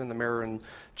 looking in the mirror and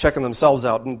checking themselves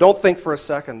out. And don't think for a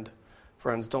second,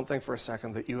 friends,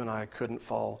 that you and I couldn't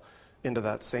fall into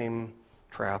that same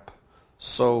trap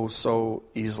so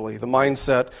easily. The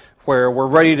mindset where we're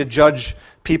ready to judge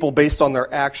people based on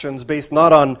their actions, based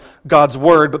not on God's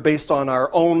word, but based on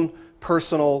our own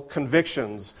personal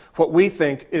convictions, what we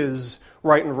think is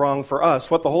right and wrong for us,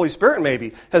 what the Holy Spirit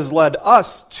maybe has led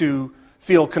us to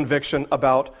feel conviction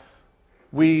about.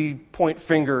 We point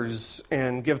fingers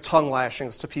and give tongue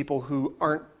lashings to people who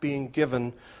aren't being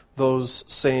given those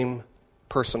same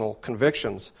personal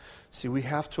convictions. See, we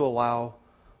have to allow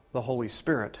the Holy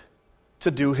Spirit to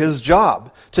do his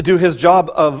job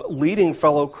of leading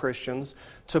fellow Christians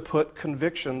to put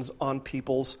convictions on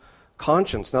people's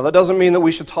conscience. Now, that doesn't mean that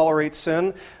we should tolerate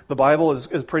sin. The Bible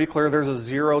is pretty clear there's a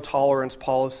zero tolerance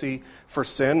policy for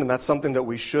sin, and that's something that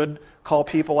we should call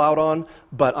people out on.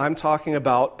 But I'm talking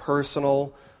about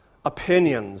personal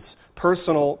opinions,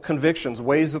 personal convictions,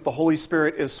 ways that the Holy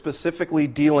Spirit is specifically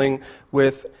dealing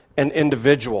with an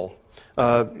individual.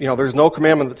 There's no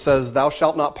commandment that says, thou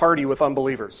shalt not party with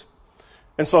unbelievers.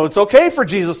 And so it's okay for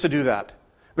Jesus to do that.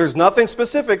 There's nothing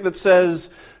specific that says,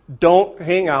 don't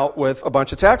hang out with a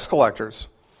bunch of tax collectors.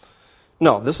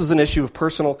 No, this is an issue of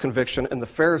personal conviction, and the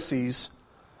Pharisees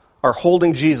are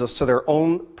holding Jesus to their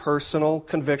own personal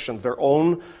convictions, their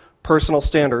own personal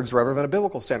standards rather than a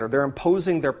biblical standard. They're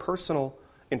imposing their personal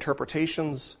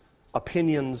interpretations,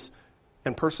 opinions,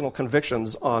 and personal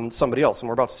convictions on somebody else. And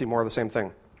we're about to see more of the same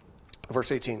thing.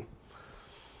 Verse 18.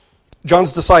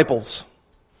 John's disciples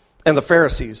and the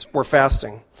Pharisees were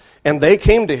fasting, and they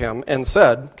came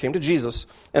to Jesus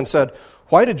and said,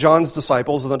 why did John's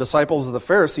disciples and the disciples of the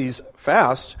Pharisees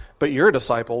fast, but your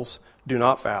disciples do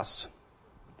not fast?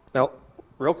 Now,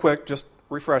 real quick, just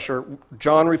refresher,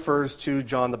 John refers to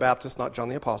John the Baptist, not John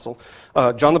the Apostle.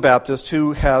 John the Baptist,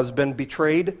 who has been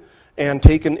betrayed and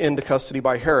taken into custody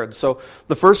by Herod. So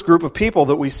the first group of people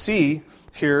that we see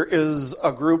here is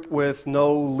a group with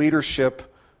no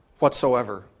leadership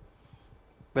whatsoever.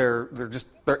 They're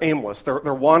aimless.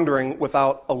 They're wandering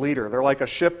without a leader. They're like a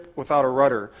ship without a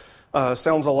rudder.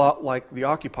 Sounds a lot like the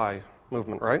Occupy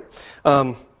movement, right?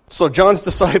 So John's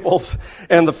disciples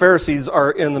and the Pharisees are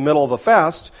in the middle of a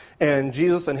fast, and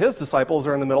Jesus and his disciples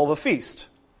are in the middle of a feast.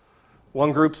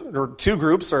 One group or two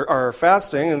groups are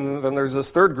fasting, and then there's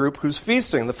this third group who's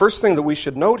feasting. The first thing that we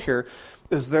should note here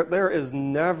is that there is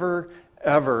never,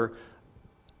 ever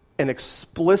an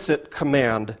explicit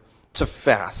command to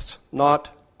fast.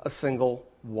 Not a single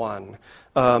one.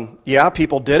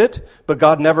 People did it, but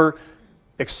God never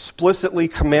explicitly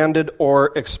commanded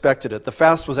or expected it. The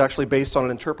fast was actually based on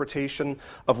an interpretation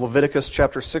of Leviticus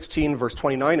chapter 16, verse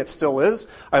 29. It still is.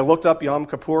 I looked up Yom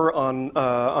Kippur on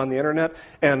the internet,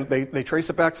 and they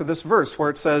trace it back to this verse where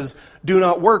it says, "Do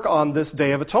not work on this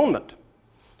day of atonement."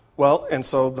 Well, and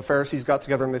so the Pharisees got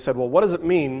together and they said, well, what does it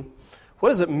mean? What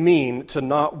does it mean to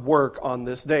not work on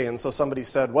this day? And so somebody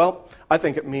said, well, I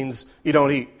think it means you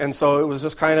don't eat. And so it was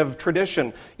just kind of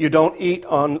tradition. You don't eat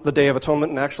on the Day of Atonement,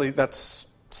 and actually that's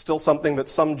still something that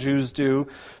some Jews do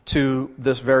to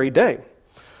this very day.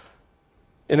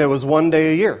 And it was one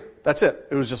day a year. That's it.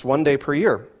 It was just one day per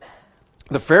year.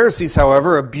 The Pharisees,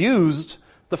 however, abused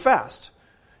the fast.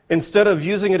 Instead of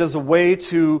using it as a way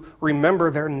to remember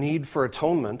their need for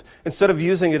atonement, instead of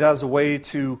using it as a way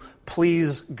to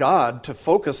please God, to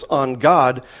focus on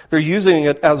God, they're using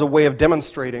it as a way of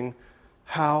demonstrating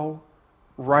how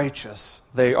righteous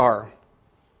they are.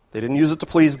 They didn't use it to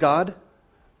please God.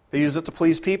 They used it to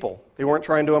please people. They weren't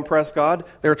trying to impress God.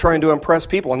 They were trying to impress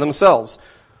people and themselves.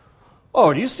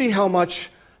 Oh, do you see how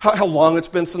long it's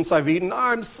been since I've eaten?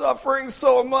 I'm suffering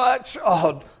so much.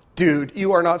 Oh, dude,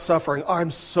 you are not suffering.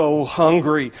 I'm so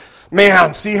hungry.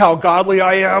 Man, see how godly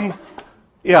I am?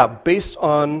 Yeah, based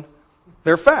on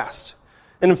their fast.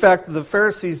 And in fact, the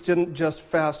Pharisees didn't just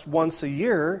fast once a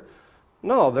year.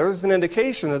 No, there's an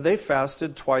indication that they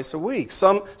fasted twice a week.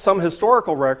 Some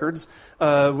historical records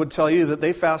would tell you that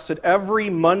they fasted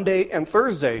every Monday and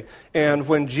Thursday. And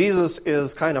when Jesus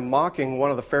is kind of mocking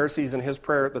one of the Pharisees in his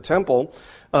prayer at the temple,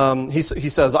 he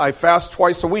says, I fast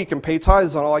twice a week and pay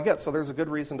tithes on all I get. So there's a good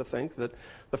reason to think that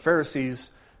the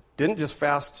Pharisees didn't just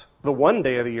fast the one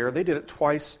day of the year, they did it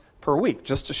twice per week,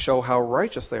 just to show how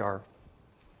righteous they are.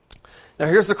 Now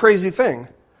here's the crazy thing.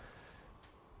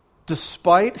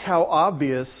 Despite how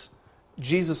obvious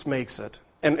Jesus makes it,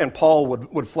 and Paul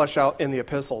would flesh out in the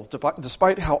epistles,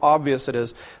 despite how obvious it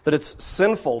is that it's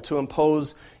sinful to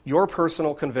impose your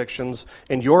personal convictions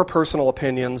and your personal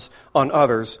opinions on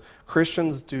others,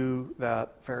 Christians do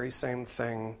that very same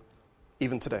thing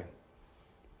even today.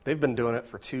 They've been doing it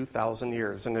for 2,000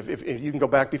 years. And if you can go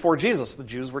back before Jesus, the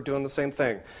Jews were doing the same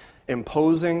thing,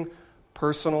 imposing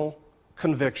personal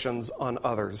convictions on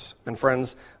others. And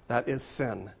friends, that is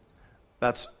sin.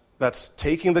 That's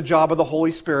taking the job of the Holy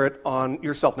Spirit on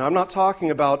yourself. Now, I'm not talking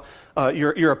about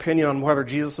your opinion on whether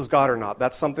Jesus is God or not.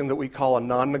 That's something that we call a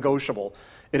non-negotiable.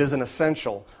 It is an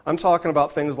essential. I'm talking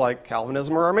about things like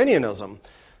Calvinism or Arminianism.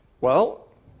 Well,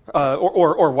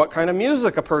 or what kind of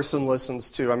music a person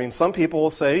listens to. I mean, some people will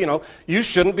say, you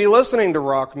shouldn't be listening to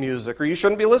rock music or you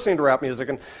shouldn't be listening to rap music.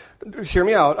 And hear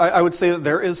me out. I would say that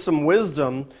there is some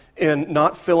wisdom in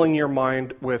not filling your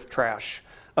mind with trash.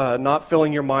 Not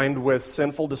filling your mind with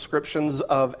sinful descriptions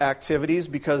of activities,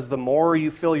 because the more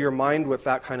you fill your mind with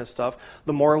that kind of stuff,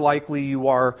 the more likely you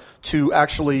are to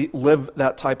actually live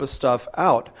that type of stuff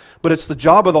out. But it's the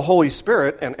job of the Holy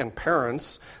Spirit and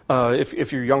parents,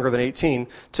 if you're younger than 18,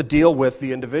 to deal with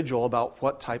the individual about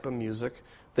what type of music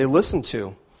they listen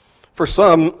to. For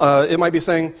some, it might be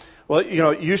saying, well,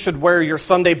 you should wear your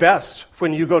Sunday best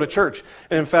when you go to church.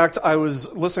 And in fact, I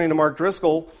was listening to Mark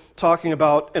Driscoll talking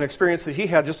about an experience that he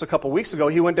had just a couple weeks ago.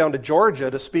 He went down to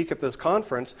Georgia to speak at this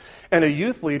conference, and a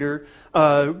youth leader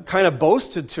kind of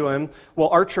boasted to him, well,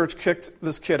 our church kicked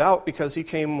this kid out because he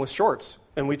came with shorts.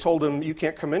 And we told him, you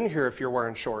can't come in here if you're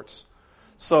wearing shorts.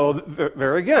 So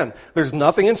there again, there's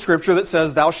nothing in Scripture that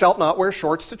says thou shalt not wear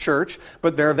shorts to church,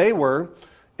 but there they were,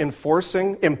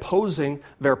 imposing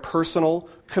their personal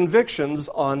convictions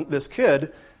on this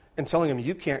kid and telling him,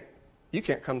 you can't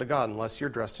come to God unless you're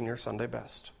dressed in your Sunday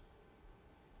best.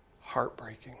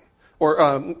 Heartbreaking.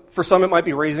 Or for some, it might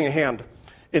be raising a hand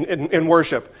in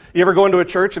worship. You ever go into a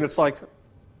church and it's like,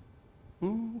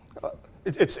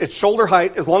 it's shoulder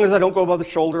height. As long as I don't go above the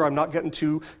shoulder, I'm not getting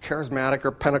too charismatic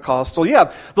or Pentecostal.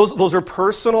 Yeah, those are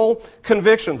personal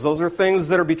convictions. Those are things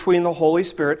that are between the Holy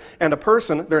Spirit and a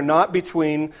person. They're not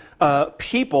between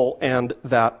people and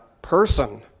that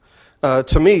person.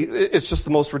 To me, it's just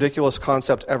the most ridiculous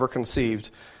concept ever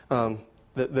conceived.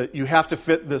 That you have to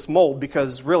fit this mold,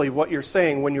 because really what you're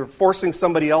saying when you're forcing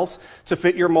somebody else to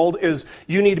fit your mold is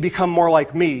you need to become more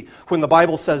like me, when the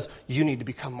Bible says you need to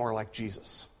become more like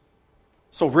Jesus.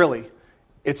 So really,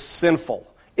 it's sinful.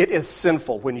 It is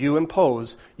sinful when you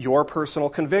impose your personal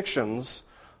convictions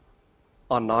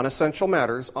on non-essential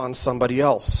matters on somebody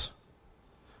else.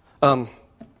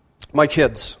 My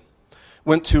kids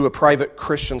went to a private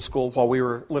Christian school while we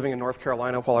were living in North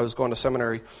Carolina, while I was going to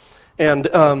seminary. And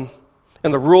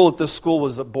the rule at this school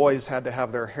was that boys had to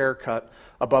have their hair cut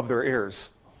above their ears.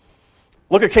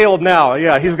 Look at Caleb now.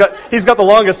 Yeah, he's got the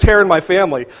longest hair in my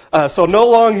family. So no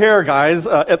long hair, guys,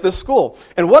 at this school.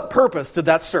 And what purpose did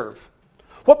that serve?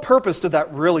 What purpose did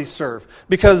that really serve?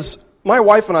 Because my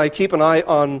wife and I keep an eye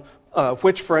on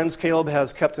which friends Caleb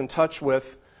has kept in touch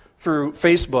with through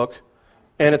Facebook,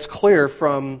 and it's clear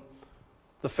from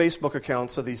the Facebook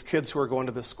accounts of these kids who are going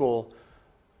to this school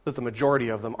that the majority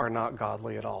of them are not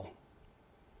godly at all.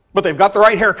 But they've got the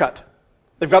right haircut.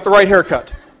 They've got the right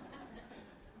haircut.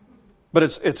 But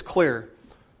it's clear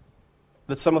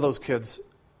that some of those kids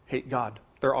hate God.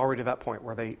 They're already at that point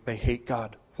where they hate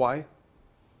God. Why?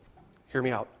 Hear me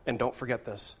out, and don't forget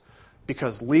this.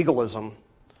 Because legalism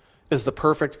is the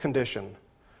perfect condition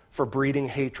for breeding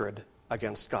hatred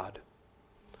against God.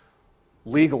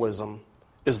 Legalism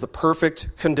is the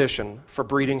perfect condition for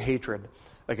breeding hatred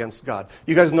against God.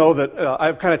 You guys know that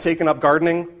I've kind of taken up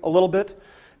gardening a little bit.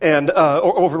 And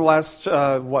over the last,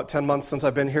 10 months since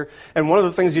I've been here. And one of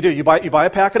the things you do, you buy a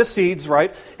packet of seeds,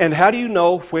 right? And how do you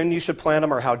know when you should plant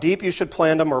them, or how deep you should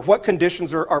plant them, or what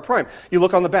conditions are prime? You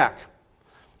look on the back.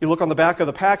 You look on the back of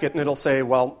the packet, and it'll say,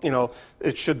 well,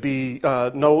 it should be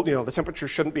the temperature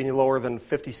shouldn't be any lower than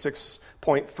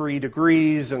 56.3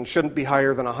 degrees, and shouldn't be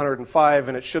higher than 105,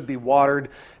 and it should be watered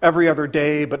every other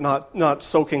day, but not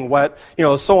soaking wet,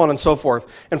 so on and so forth.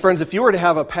 And friends, if you were to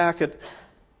have a packet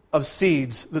of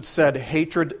seeds that said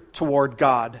hatred toward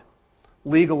God,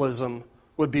 legalism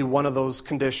would be one of those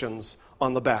conditions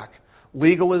on the back.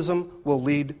 Legalism will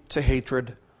lead to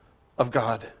hatred of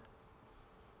God.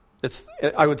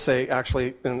 I would say,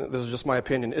 actually, and this is just my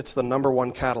opinion, it's the number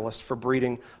one catalyst for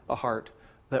breeding a heart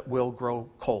that will grow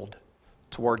cold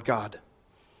toward God.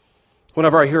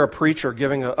 Whenever I hear a preacher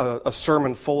giving a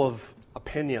sermon full of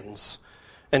opinions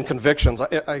and convictions,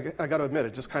 I got to admit,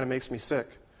 it just kind of makes me sick.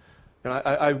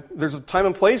 And there's a time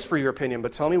and place for your opinion,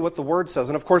 but tell me what the Word says.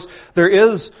 And of course, there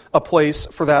is a place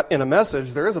for that in a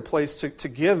message. There is a place to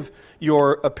give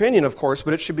your opinion, of course,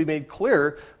 but it should be made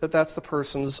clear that that's the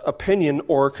person's opinion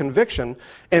or conviction.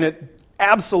 And it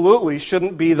absolutely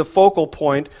shouldn't be the focal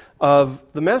point of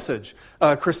the message.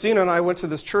 Christina and I went to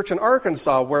this church in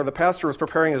Arkansas where the pastor was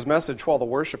preparing his message while the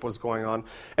worship was going on.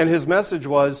 And his message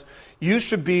was, you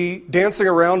should be dancing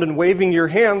around and waving your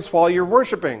hands while you're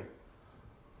worshiping.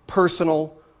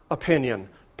 Personal opinion,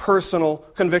 personal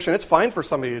conviction. It's fine for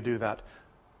somebody to do that,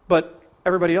 but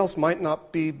everybody else might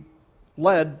not be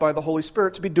led by the Holy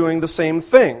Spirit to be doing the same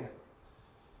thing.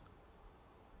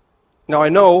 Now, I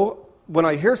know when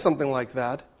I hear something like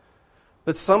that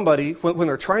somebody, when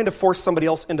they're trying to force somebody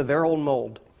else into their own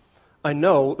mold, I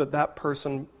know that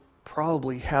person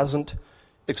probably hasn't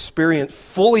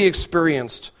fully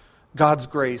experienced God's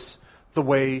grace the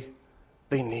way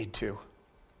they need to.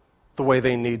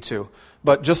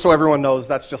 But just so everyone knows,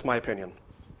 that's just my opinion.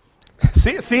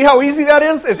 See how easy that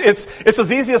is? It's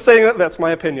as easy as saying that's my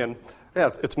opinion.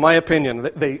 Yeah, it's my opinion.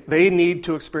 They need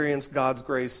to experience God's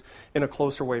grace in a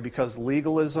closer way, because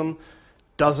legalism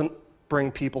doesn't bring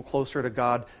people closer to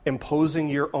God. Imposing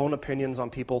your own opinions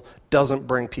on people doesn't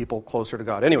bring people closer to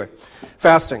God. Anyway,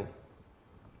 fasting.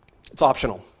 It's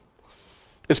optional.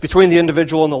 It's between the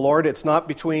individual and the Lord. It's not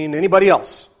between anybody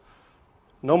else.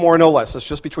 No more, no less. It's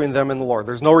just between them and the Lord.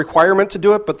 There's no requirement to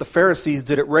do it, but the Pharisees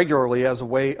did it regularly as a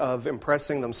way of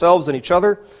impressing themselves and each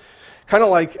other. Kind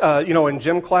of like, in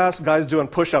gym class, guys doing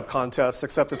push-up contests,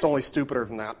 except it's only stupider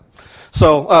than that.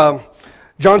 So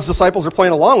John's disciples are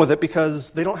playing along with it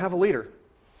because they don't have a leader.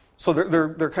 So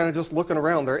they're kind of just looking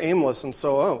around. They're aimless. And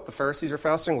so, the Pharisees are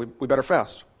fasting. We better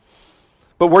fast.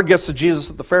 But word gets to Jesus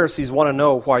that the Pharisees want to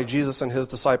know why Jesus and his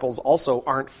disciples also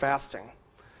aren't fasting.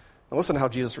 And listen to how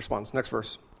Jesus responds. Next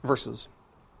verses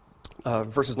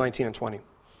 19 and 20.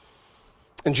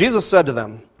 And Jesus said to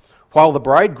them, while the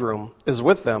bridegroom is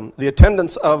with them, the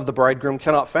attendants of the bridegroom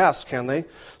cannot fast, can they?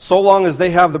 So long as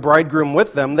they have the bridegroom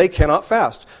with them, they cannot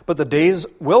fast. But the days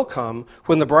will come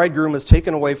when the bridegroom is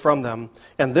taken away from them,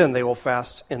 and then they will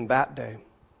fast in that day.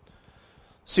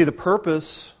 See, the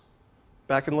purpose,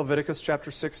 back in Leviticus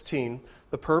chapter 16,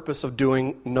 the purpose of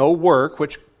doing no work,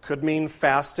 which could mean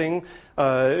fasting.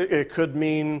 It could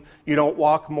mean you don't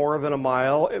walk more than a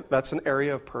mile. That's an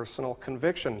area of personal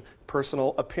conviction,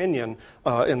 personal opinion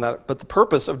in that. But the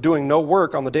purpose of doing no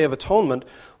work on the Day of Atonement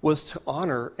was to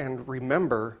honor and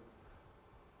remember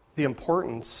the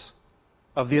importance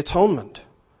of the atonement,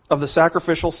 of the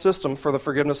sacrificial system for the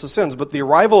forgiveness of sins. But the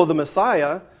arrival of the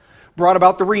Messiah brought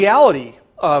about the reality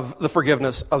of the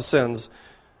forgiveness of sins.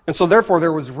 And so therefore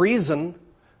there was reason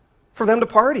for them to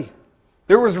party.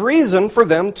 There was reason for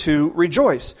them to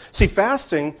rejoice. See,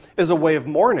 fasting is a way of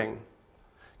mourning.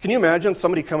 Can you imagine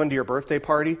somebody coming to your birthday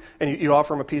party and you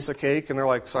offer them a piece of cake and they're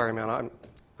like, sorry man,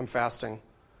 I'm fasting.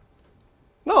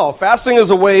 No, fasting is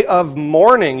a way of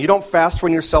mourning. You don't fast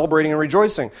when you're celebrating and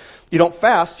rejoicing. You don't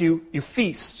fast, you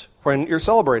feast when you're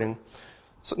celebrating.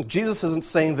 So Jesus isn't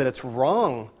saying that it's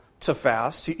wrong to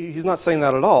fast. He's not saying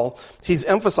that at all. He's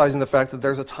emphasizing the fact that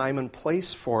there's a time and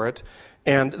place for it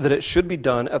and that it should be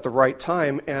done at the right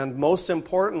time and, most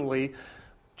importantly,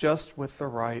 just with the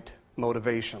right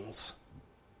motivations,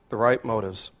 the right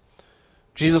motives.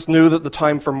 Jesus knew that the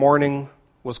time for mourning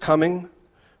was coming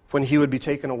when he would be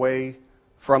taken away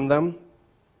from them.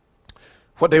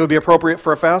 What day would be appropriate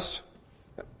for a fast?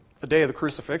 The day of the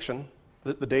crucifixion,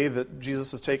 the day that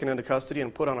Jesus is taken into custody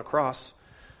and put on a cross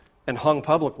and hung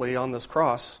publicly on this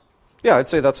cross. Yeah, I'd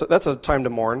say that's a time to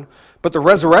mourn. But the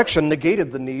resurrection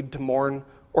negated the need to mourn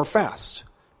or fast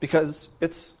because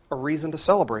it's a reason to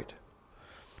celebrate.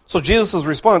 So Jesus'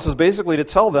 response is basically to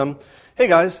tell them, hey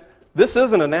guys, this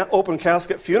isn't an open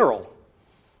casket funeral.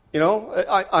 You know,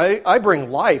 I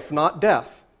bring life, not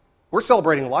death. We're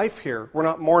celebrating life here. We're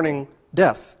not mourning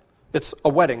death. It's a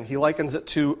wedding. He likens it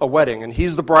to a wedding, and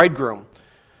he's the bridegroom.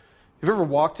 Have you ever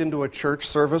walked into a church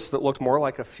service that looked more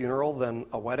like a funeral than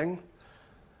a wedding?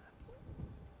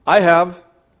 I have.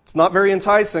 It's not very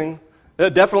enticing.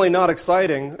 Definitely not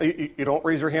exciting. You don't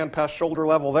raise your hand past shoulder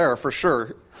level there, for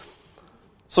sure.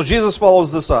 So Jesus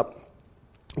follows this up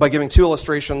by giving two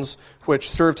illustrations which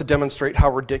serve to demonstrate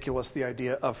how ridiculous the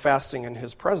idea of fasting in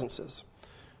his presence is.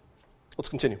 Let's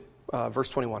continue. Verse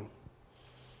 21.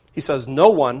 He says, "No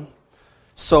one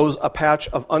sews a patch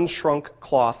of unshrunk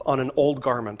cloth on an old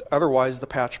garment. Otherwise, the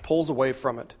patch pulls away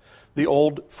from it, the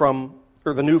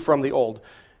new from the old,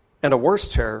 and a worse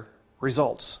tear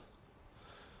results."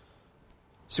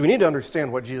 So we need to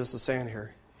understand what Jesus is saying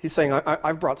here. He's saying,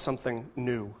 I've brought something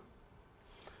new.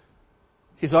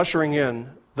 He's ushering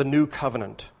in the new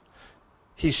covenant.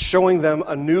 He's showing them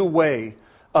a new way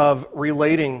of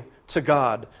relating to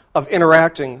God, of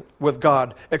interacting with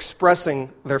God,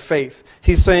 expressing their faith.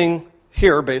 He's saying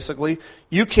here, basically,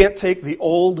 you can't take the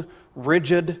old,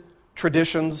 rigid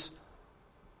traditions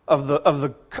of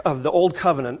the old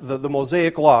covenant, the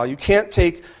Mosaic law. You can't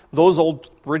take those old,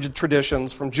 rigid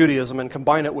traditions from Judaism and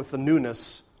combine it with the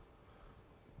newness,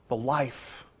 the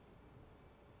life,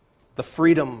 the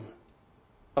freedom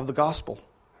of the gospel.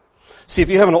 See, if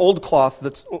you have an old cloth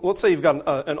let's say you've got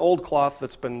an old cloth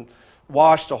that's been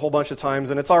washed a whole bunch of times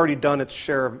and it's already done its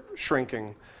share of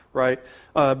shrinking, right?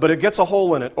 But it gets a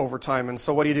hole in it over time, and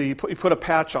so what do? You put a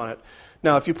patch on it.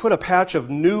 Now, if you put a patch of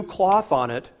new cloth on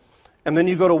it, and then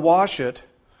you go to wash it,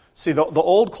 see, the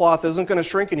old cloth isn't going to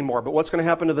shrink anymore, but what's going to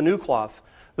happen to the new cloth?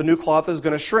 The new cloth is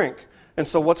going to shrink. And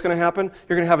so what's going to happen?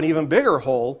 You're going to have an even bigger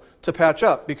hole to patch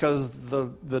up because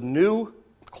the new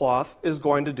cloth is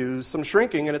going to do some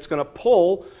shrinking, and it's going to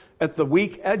pull at the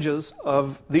weak edges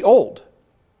of the old.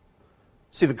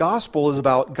 See, the gospel is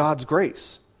about God's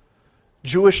grace.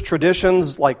 Jewish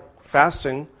traditions like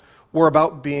fasting were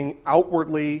about being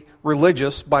outwardly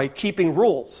religious by keeping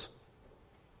rules.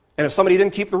 And if somebody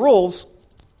didn't keep the rules,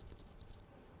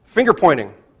 finger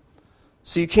pointing.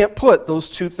 So you can't put those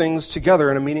two things together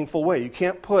in a meaningful way. You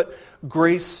can't put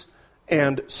grace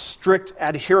and strict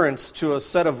adherence to a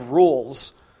set of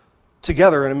rules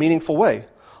together in a meaningful way.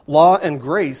 Law and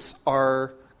grace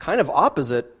are kind of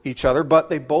opposite each other, but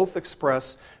they both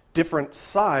express different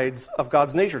sides of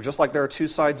God's nature. Just like there are two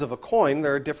sides of a coin,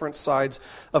 there are different sides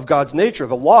of God's nature.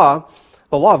 The law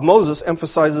of Moses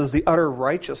emphasizes the utter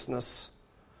righteousness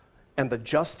and the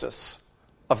justice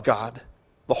of God,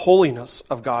 the holiness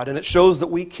of God, and it shows that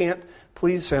we can't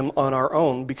please Him on our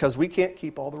own because we can't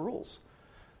keep all the rules.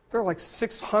 There are like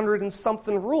 600 and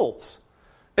something rules.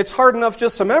 It's hard enough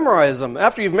just to memorize them.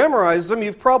 After you've memorized them,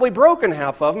 you've probably broken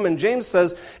half of them. And James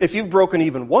says, if you've broken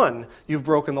even one, you've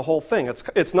broken the whole thing.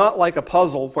 It's not like a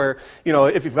puzzle where,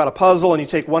 if you've got a puzzle and you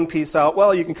take one piece out,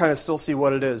 well, you can kind of still see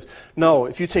what it is. No,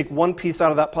 if you take one piece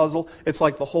out of that puzzle, it's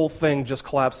like the whole thing just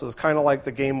collapses. Kind of like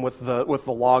the game with the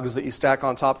logs that you stack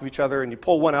on top of each other and you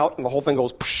pull one out and the whole thing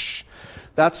goes psh.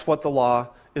 That's what the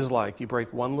law is like. You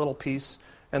break one little piece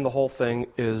and the whole thing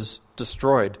is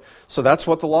destroyed. So that's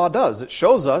what the law does. It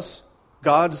shows us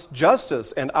God's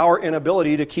justice and our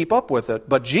inability to keep up with it.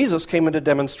 But Jesus came in to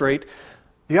demonstrate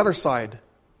the other side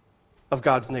of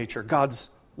God's nature, God's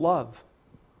love,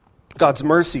 God's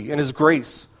mercy and His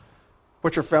grace,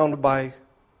 which are found by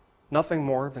nothing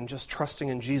more than just trusting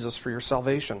in Jesus for your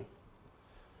salvation.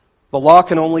 The law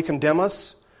can only condemn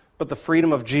us, but the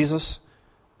freedom of Jesus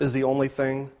is the only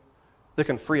thing that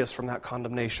can free us from that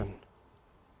condemnation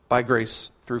by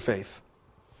grace through faith.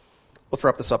 Let's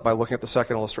wrap this up by looking at the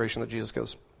second illustration that Jesus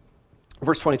gives.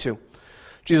 Verse 22,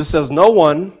 Jesus says, "No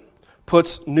one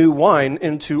puts new wine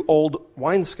into old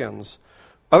wineskins.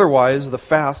 Otherwise,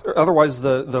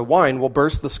 the wine will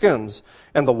burst the skins,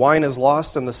 and the wine is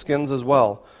lost and the skins as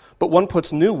well. But one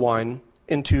puts new wine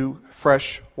into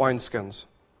fresh wineskins."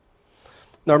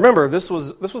 Now remember, this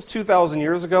was 2,000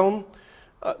 years ago.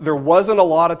 There wasn't a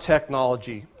lot of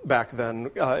technology back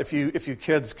then. If you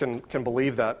kids can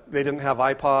believe that, they didn't have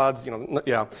iPods.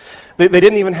 They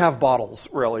didn't even have bottles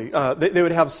really. They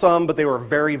would have some, but they were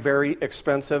very, very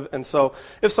expensive. And so,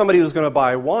 if somebody was going to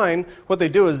buy wine, what they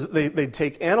do is they'd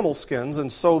take animal skins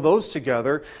and sew those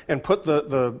together and put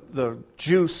the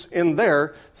juice in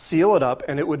there, seal it up,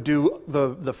 and it would do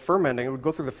the fermenting. It would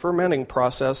go through the fermenting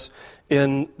process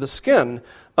in the skin,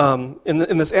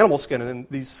 in this animal skin, and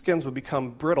these skins would become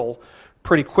brittle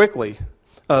pretty quickly.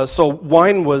 So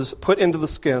wine was put into the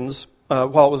skins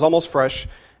while it was almost fresh,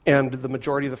 and the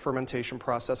majority of the fermentation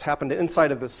process happened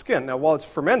inside of the skin. Now, while it's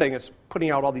fermenting, it's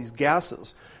putting out all these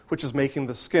gases, which is making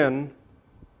the skin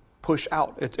push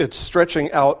out. It's stretching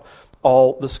out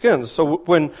all the skins. So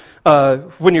when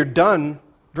you're done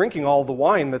drinking all the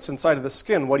wine that's inside of the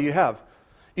skin, what do you have?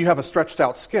 You have a stretched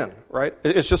out skin, right?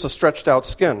 It's just a stretched out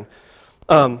skin.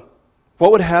 What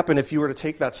would happen if you were to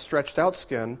take that stretched out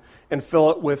skin and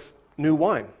fill it with new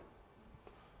wine?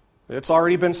 It's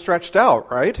already been stretched out,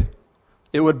 right?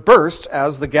 It would burst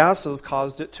as the gases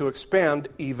caused it to expand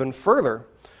even further.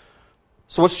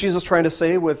 So what's Jesus trying to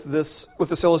say with this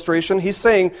illustration? He's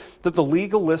saying that the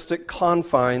legalistic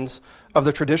confines of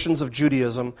the traditions of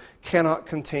Judaism cannot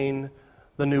contain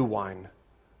the new wine,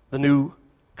 the new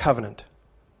covenant,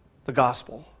 the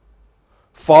gospel.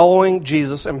 Following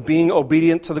Jesus and being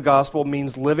obedient to the gospel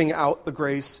means living out the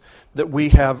grace that we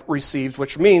have received,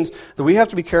 which means that we have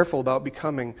to be careful about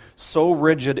becoming so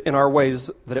rigid in our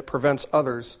ways that it prevents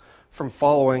others from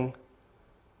following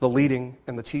the leading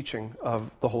and the teaching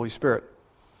of the Holy Spirit.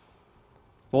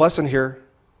 The lesson here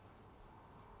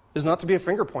is not to be a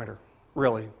finger pointer,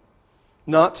 really.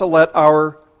 Not to let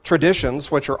our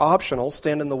traditions, which are optional,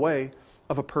 stand in the way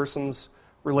of a person's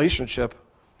relationship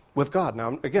with God.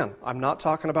 Now, again, I'm not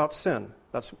talking about sin.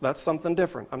 That's something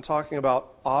different. I'm talking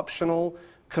about optional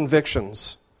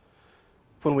convictions.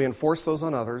 When we enforce those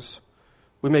on others,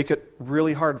 we make it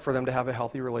really hard for them to have a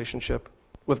healthy relationship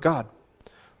with God.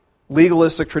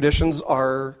 Legalistic traditions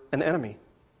are an enemy.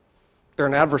 They're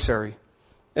an adversary,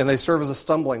 and they serve as a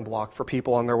stumbling block for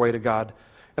people on their way to God.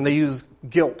 And they use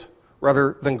guilt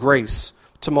rather than grace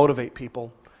to motivate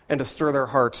people and to stir their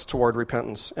hearts toward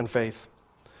repentance and faith.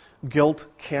 Guilt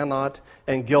cannot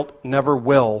and guilt never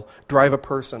will drive a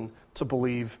person to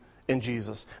believe in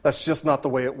Jesus. That's just not the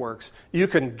way it works. You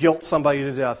can guilt somebody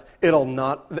to death.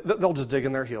 They'll just dig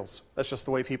in their heels. That's just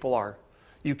the way people are.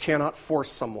 You cannot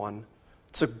force someone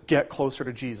to get closer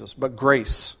to Jesus. But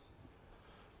grace,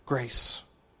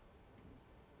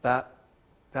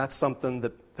 that's something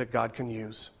that God can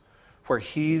use, where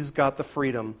He's got the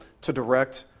freedom to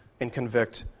direct and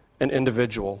convict an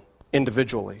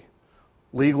individually.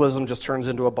 Legalism just turns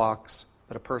into a box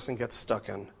that a person gets stuck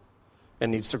in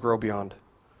and needs to grow beyond.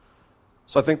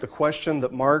 So I think the question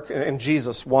that Mark and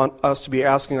Jesus want us to be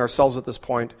asking ourselves at this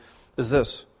point is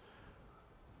this: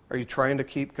 are you trying to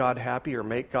keep God happy or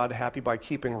make God happy by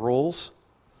keeping rules?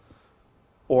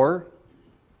 Or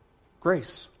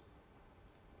grace?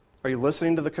 Are you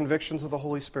listening to the convictions of the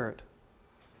Holy Spirit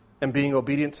and being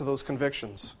obedient to those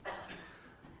convictions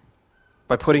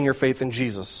by putting your faith in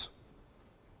Jesus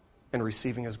and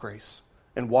receiving His grace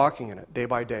and walking in it day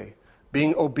by day,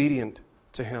 being obedient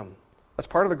to Him? That's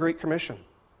part of the Great Commission.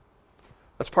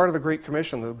 That's part of the Great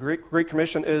Commission. The Great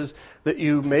Commission is that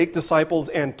you make disciples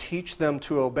and teach them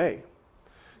to obey.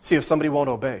 See, if somebody won't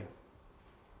obey,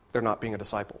 they're not being a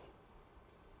disciple.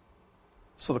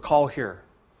 So the call here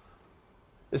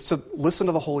is to listen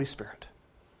to the Holy Spirit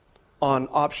on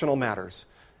optional matters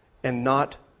and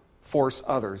not force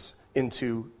others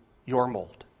into your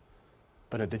mold,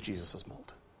 but into Jesus'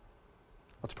 mold.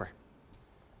 Let's pray.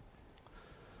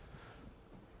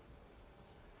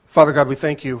 Father God, we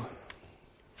thank You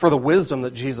for the wisdom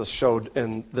that Jesus showed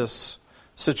in this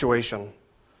situation.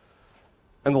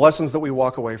 and the lessons that we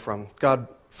walk away from. God,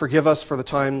 forgive us for the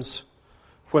times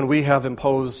when we have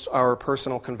imposed our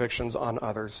personal convictions on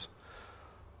others.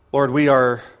 Lord, we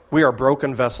are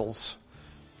broken vessels,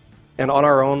 and on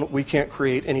our own, we can't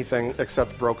create anything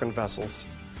except broken vessels.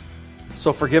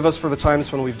 So forgive us for the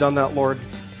times when we've done that, Lord.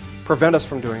 Prevent us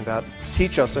from doing that.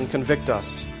 Teach us and convict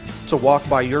us to walk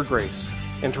by your grace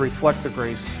and to reflect the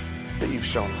grace that you've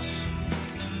shown us.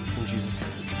 In Jesus' name.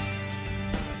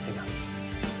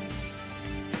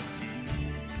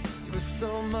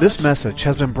 This message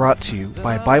has been brought to you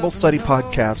by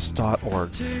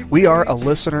BibleStudyPodcasts.org. We are a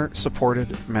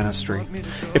listener-supported ministry.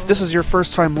 If this is your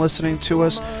first time listening to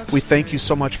us, we thank you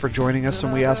so much for joining us,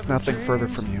 and we ask nothing further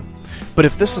from you. But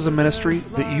if this is a ministry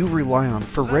that you rely on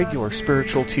for regular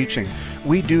spiritual teaching,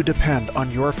 we do depend on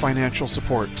your financial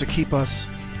support to keep us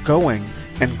going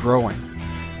and growing.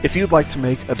 If you'd like to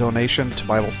make a donation to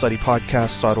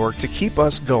BibleStudyPodcasts.org to keep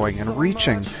us going and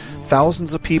reaching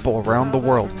thousands of people around the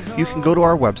world, you can go to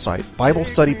our website,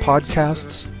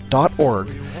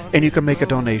 BibleStudyPodcasts.org, and you can make a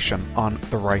donation on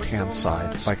the right-hand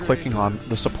side by clicking on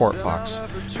the support box.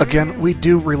 Again, we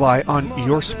do rely on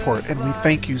your support, and we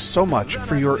thank you so much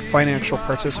for your financial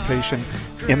participation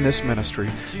in this ministry,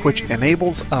 which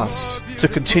enables us to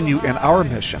continue in our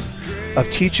mission of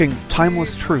teaching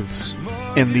timeless truths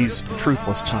in these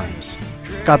truthless times.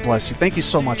 God bless you. Thank you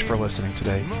so much for listening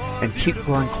today, and keep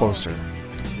growing closer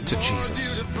to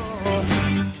Jesus.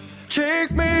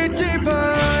 Take me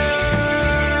deeper.